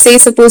 And if, say,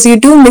 suppose you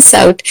do miss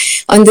out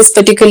on this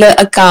particular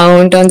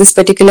account, on this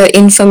particular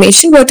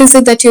information, what is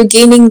it that you're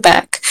gaining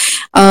back?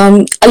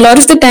 A lot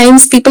of the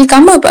times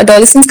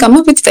adolescents come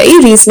up with very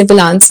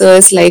reasonable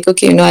answers like,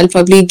 okay, I'll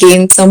probably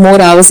gain some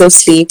more hours of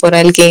sleep, or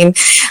I'll gain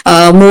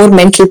more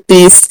mental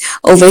peace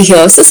over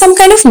here. So some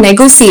kind of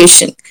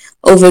negotiation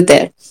over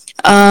there.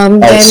 I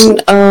Then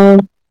see.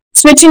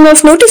 switching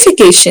off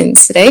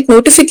notifications, right?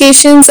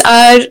 Notifications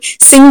are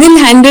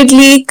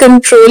single-handedly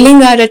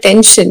controlling our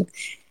attention,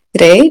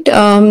 right?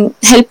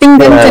 Helping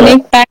them Yeah.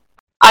 connect back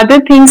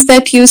other things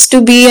that used to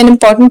be an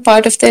important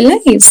part of their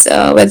lives,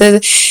 whether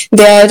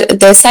they are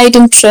their side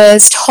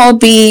interest,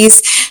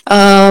 hobbies,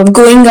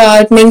 going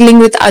out, mingling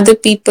with other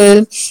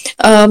people.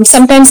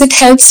 Sometimes it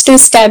helps to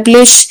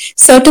establish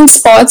certain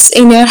spots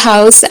in your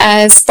house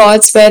as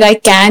spots where I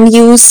can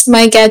use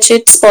my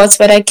gadget, spots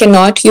where I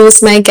cannot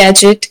use my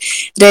gadget,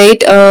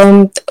 right?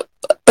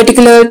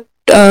 Particular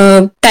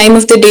time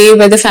of the day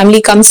where the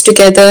family comes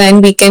together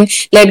and we can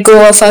let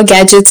go of our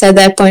gadgets at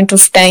that point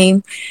of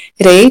time,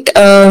 right?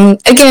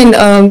 Again,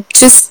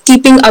 just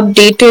keeping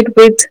updated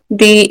with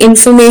the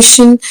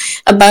information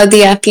about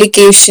the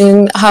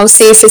application. How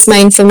safe is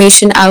my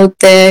information out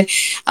there?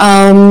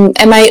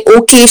 Am I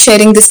okay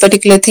sharing this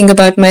particular thing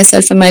about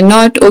myself? Am I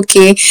not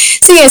okay?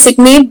 So yes, it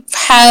may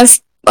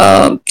have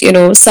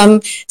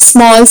some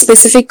small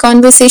specific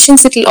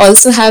conversations. It will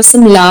also have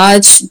some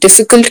large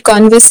difficult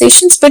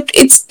conversations, but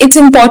it's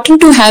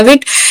important to have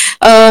it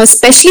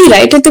especially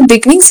right at the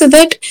beginning, so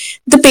that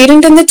the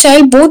parent and the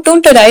child both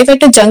don't arrive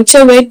at a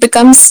juncture where it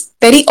becomes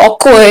very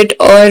awkward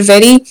or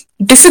very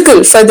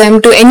difficult for them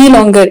to any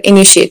longer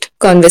initiate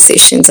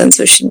conversations on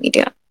social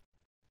media.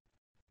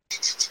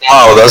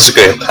 Wow, that's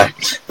great.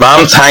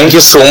 Ma'am, thank you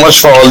so much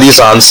for all these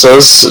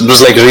answers. It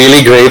was like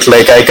really great.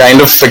 Like I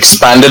kind of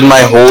expanded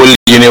my whole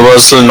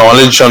universal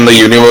knowledge on the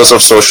universe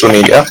of social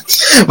media.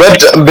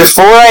 But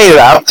before I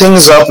wrap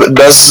things up,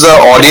 does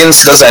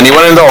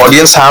anyone in the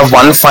audience have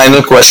one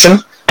final question?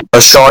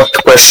 A short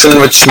question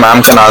which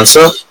ma'am can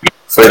answer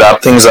before we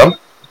wrap things up?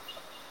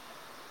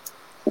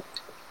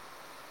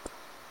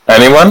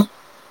 Anyone?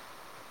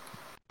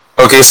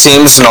 Okay,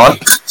 seems not.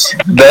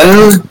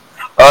 Then,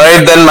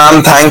 alright then,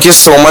 ma'am. Thank you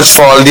so much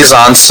for all these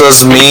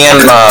answers. Me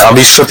and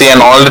Abhishruti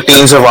and all the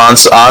teams have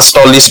asked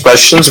all these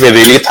questions. We're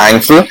really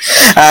thankful.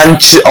 And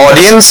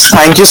audience,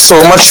 thank you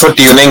so much for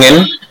tuning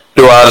in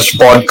to our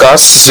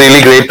podcast. It's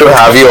really great to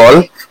have you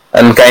all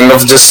and kind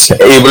of just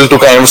able to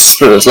kind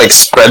of like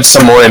spread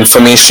some more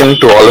information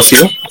to all of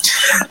you.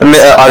 And,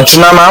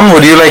 Arjuna, ma'am,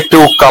 would you like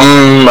to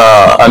come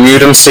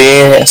unmute and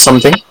say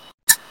something?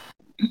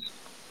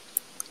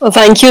 Well,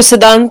 thank you,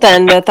 Siddhant,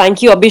 and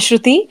thank you,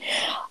 Abhishruti.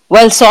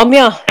 Well,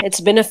 Soumya, it's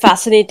been a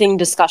fascinating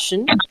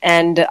discussion,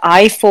 and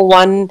I, for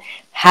one,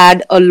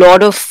 had a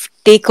lot of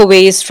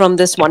takeaways from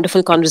this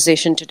wonderful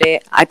conversation today.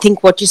 I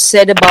think what you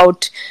said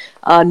about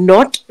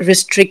not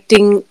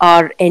restricting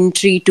our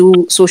entry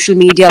to social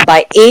media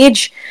by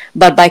age,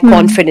 but by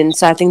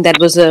confidence, I think that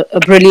was a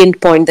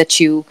brilliant point that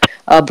you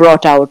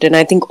brought out. And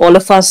I think all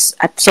of us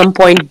at some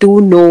point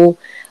do know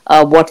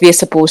what we are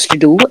supposed to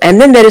do.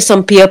 And then there is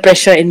some peer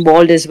pressure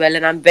involved as well.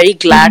 And I'm very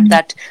glad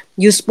that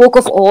you spoke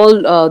of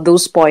all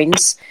those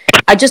points.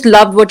 I just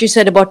loved what you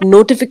said about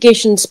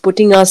notifications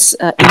putting us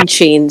in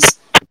chains.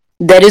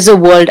 There is a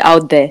world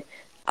out there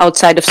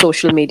outside of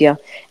social media.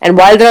 And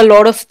while there are a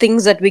lot of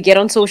things that we get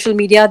on social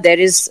media, there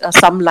is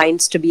some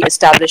lines to be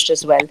established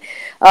as well.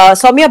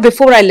 Soumya,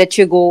 before I let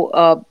you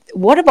go,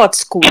 what about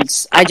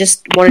schools? I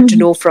just wanted to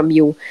know from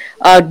you.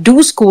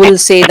 Do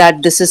schools say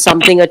that this is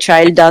something a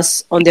child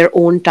does on their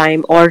own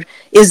time, or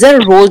is there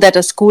a role that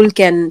a school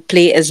can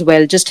play as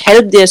well? Just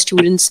help their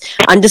students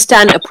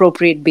understand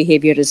appropriate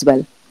behavior as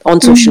well on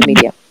social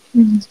media.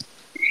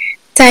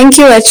 Thank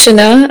you,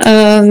 Archana.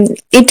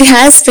 It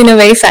has been a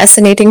very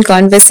fascinating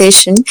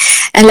conversation,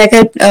 and like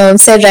I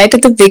said right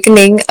at the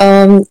beginning,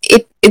 the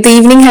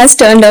evening has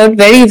turned out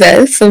very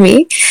well for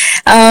me.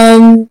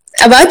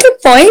 About the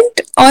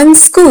point on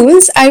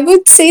schools, I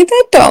would say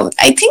that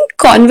I think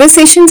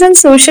conversations on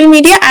social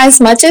media, as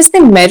much as they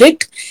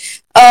merit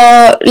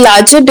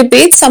larger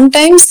debates,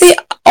 sometimes they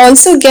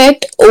also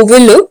get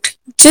overlooked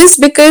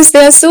just because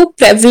they are so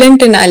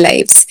prevalent in our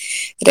lives,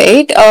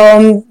 right?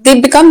 They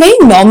become very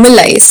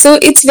normalized. So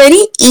it's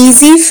very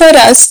easy for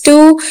us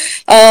to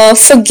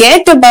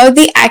forget about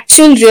the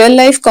actual real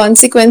life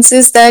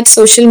consequences that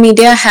social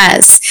media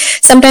has.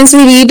 Sometimes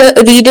we read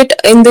it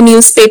in the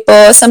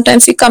newspaper.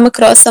 Sometimes we come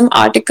across some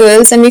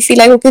articles and we feel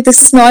like, okay,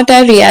 this is not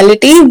our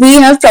reality. We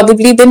have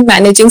probably been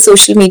managing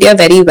social media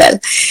very well,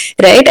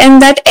 right?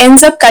 And that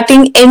ends up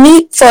cutting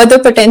any further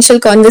potential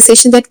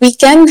conversation that we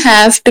can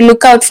have to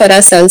look out for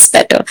ourselves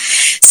better.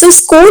 So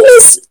school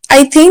is,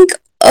 I think,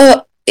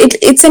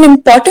 it's an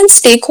important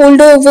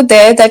stakeholder over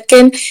there that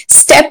can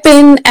step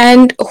in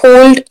and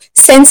hold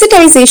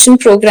sensitization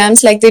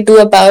programs like they do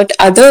about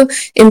other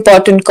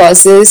important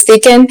causes. They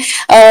can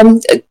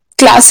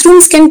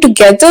classrooms can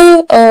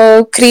together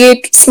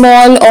create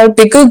small or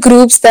bigger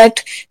groups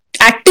that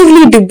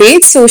actively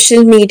debate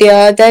social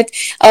media, that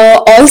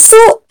also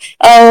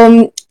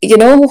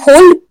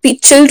hold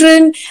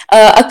children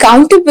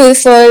accountable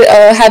for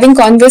having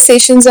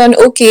conversations on,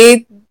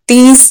 okay,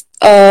 these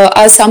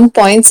are some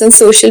points in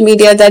social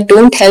media that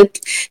don't help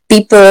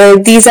people.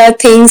 These are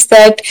things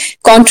that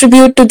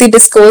contribute to the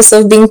discourse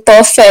of being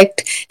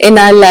perfect in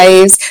our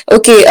lives.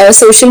 Okay,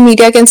 social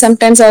media can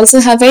sometimes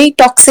also have very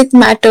toxic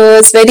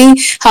matters, very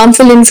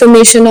harmful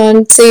information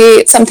on,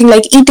 say, something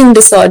like eating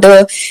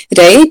disorder,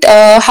 right?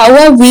 How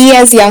are we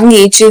as young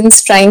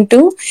agents trying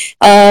to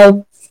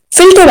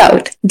filter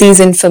out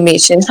these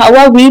information? How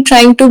are we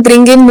trying to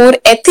bring in more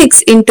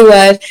ethics into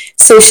our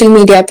social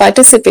media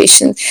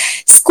participation?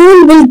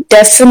 School will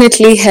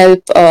definitely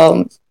help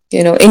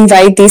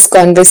invite these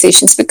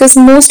conversations, because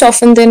most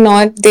often than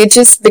not they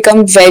just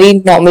become very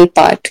normal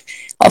part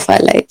of our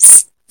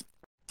lives.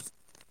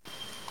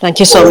 Thank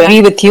you, Soumya.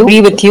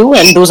 Agree with you,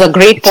 and those are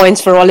great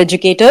points for all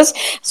educators.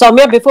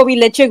 Soumya, before we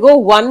let you go,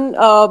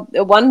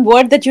 one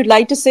word that you'd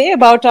like to say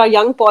about our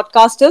young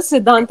podcasters,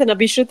 Siddhant and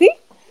Abhishruti?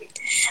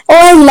 Oh,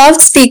 I loved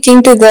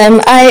speaking to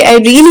them. I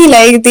really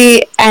like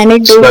the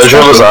anecdotes Pleasure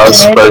that was they ours.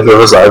 shared. Pleasure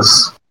was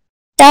ours.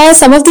 Yeah,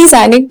 some of these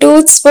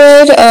anecdotes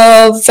were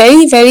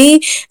very,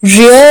 very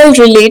real,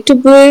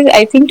 relatable,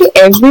 I think, to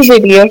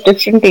everybody of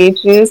different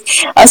ages.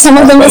 Some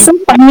of them were so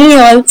funny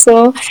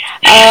also.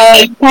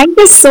 Thank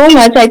you so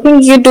much. I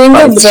think you're doing a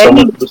Thank you so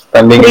very much for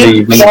spending the great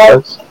evening with job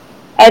us.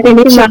 at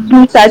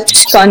initiating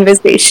such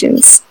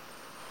conversations.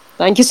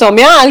 Thank you,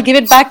 Soumya. I'll give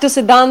it back to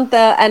Siddhant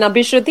and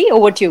Abhishruti.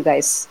 Over to you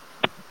guys.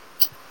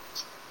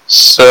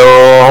 So,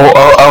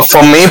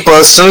 for me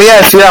personally,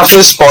 I feel after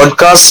this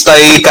podcast,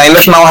 I kind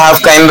of now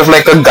have kind of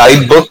like a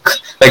guidebook.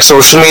 Like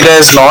social media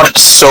is not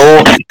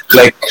so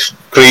like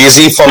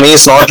crazy for me.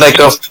 It's not like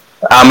a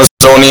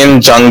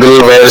Amazonian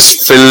jungle where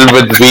it's filled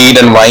with weed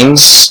and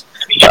vines.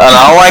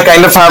 Now I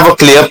kind of have a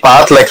clear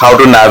path, like how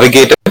to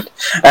navigate it.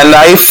 And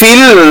I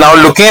feel now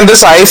looking at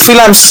this, I feel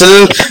I'm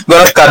still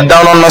gonna cut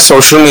down on my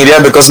social media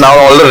because now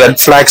all the red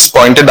flags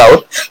pointed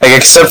out. Like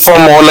except for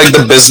more like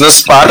the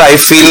business part, I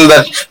feel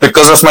that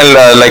because of my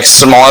like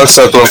small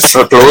circle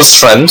of close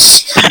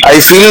friends,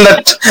 I feel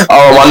that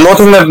one more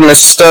thing that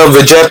Mr.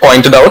 Vijay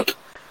pointed out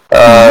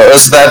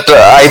is that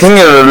I think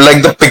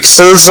like the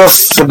pixels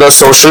of the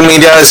social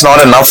media is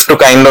not enough to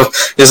kind of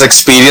just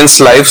experience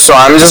life. So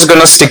I'm just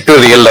gonna stick to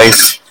real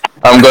life.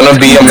 I'm gonna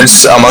be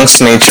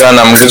amongst nature, and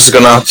I'm just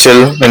gonna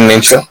chill in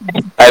nature.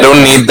 I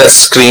don't need that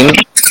screen.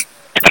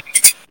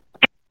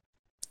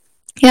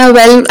 Yeah,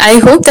 well, I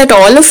hope that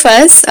all of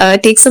us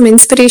take some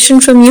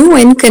inspiration from you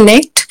and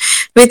connect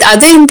with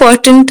other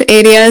important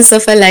areas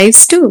of our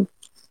lives too.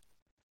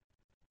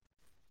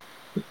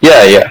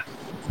 Yeah, yeah.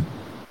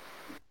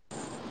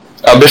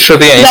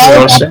 Abhishruti, anything you Well,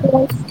 want to that say?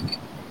 was.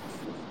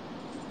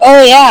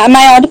 Oh, yeah. Am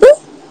I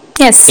audible?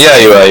 Yes. Yeah,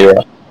 you are. You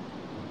are.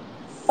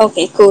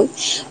 Okay, cool.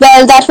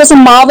 Well, that was a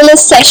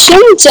marvelous session.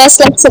 Just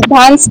like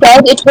Siddhant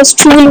said, it was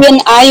truly an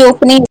eye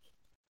opening.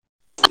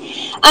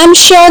 I'm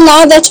sure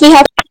now that we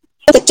have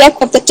the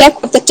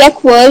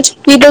tech world,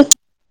 we will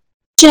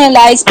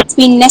rationalize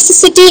between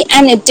necessity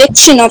and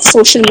addiction of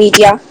social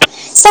media.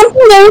 Something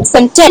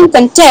very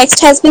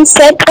context has been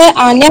said by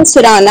Anya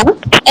Surana,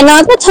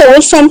 another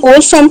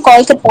from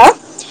Kolkata.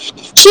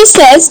 She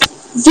says,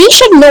 we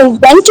should know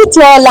when to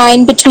draw a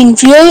line between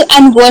real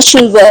and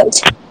virtual world.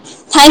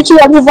 Thank you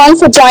everyone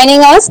for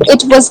joining us.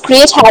 It was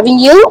great having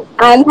you.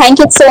 And thank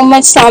you so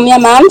much,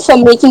 Samya ma'am, for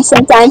making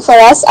some time for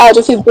us out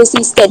of your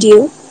busy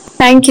schedule.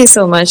 Thank you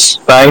so much.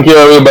 Thank you,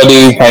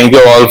 everybody. Thank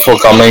you all for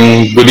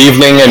coming. Good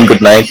evening and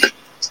good night.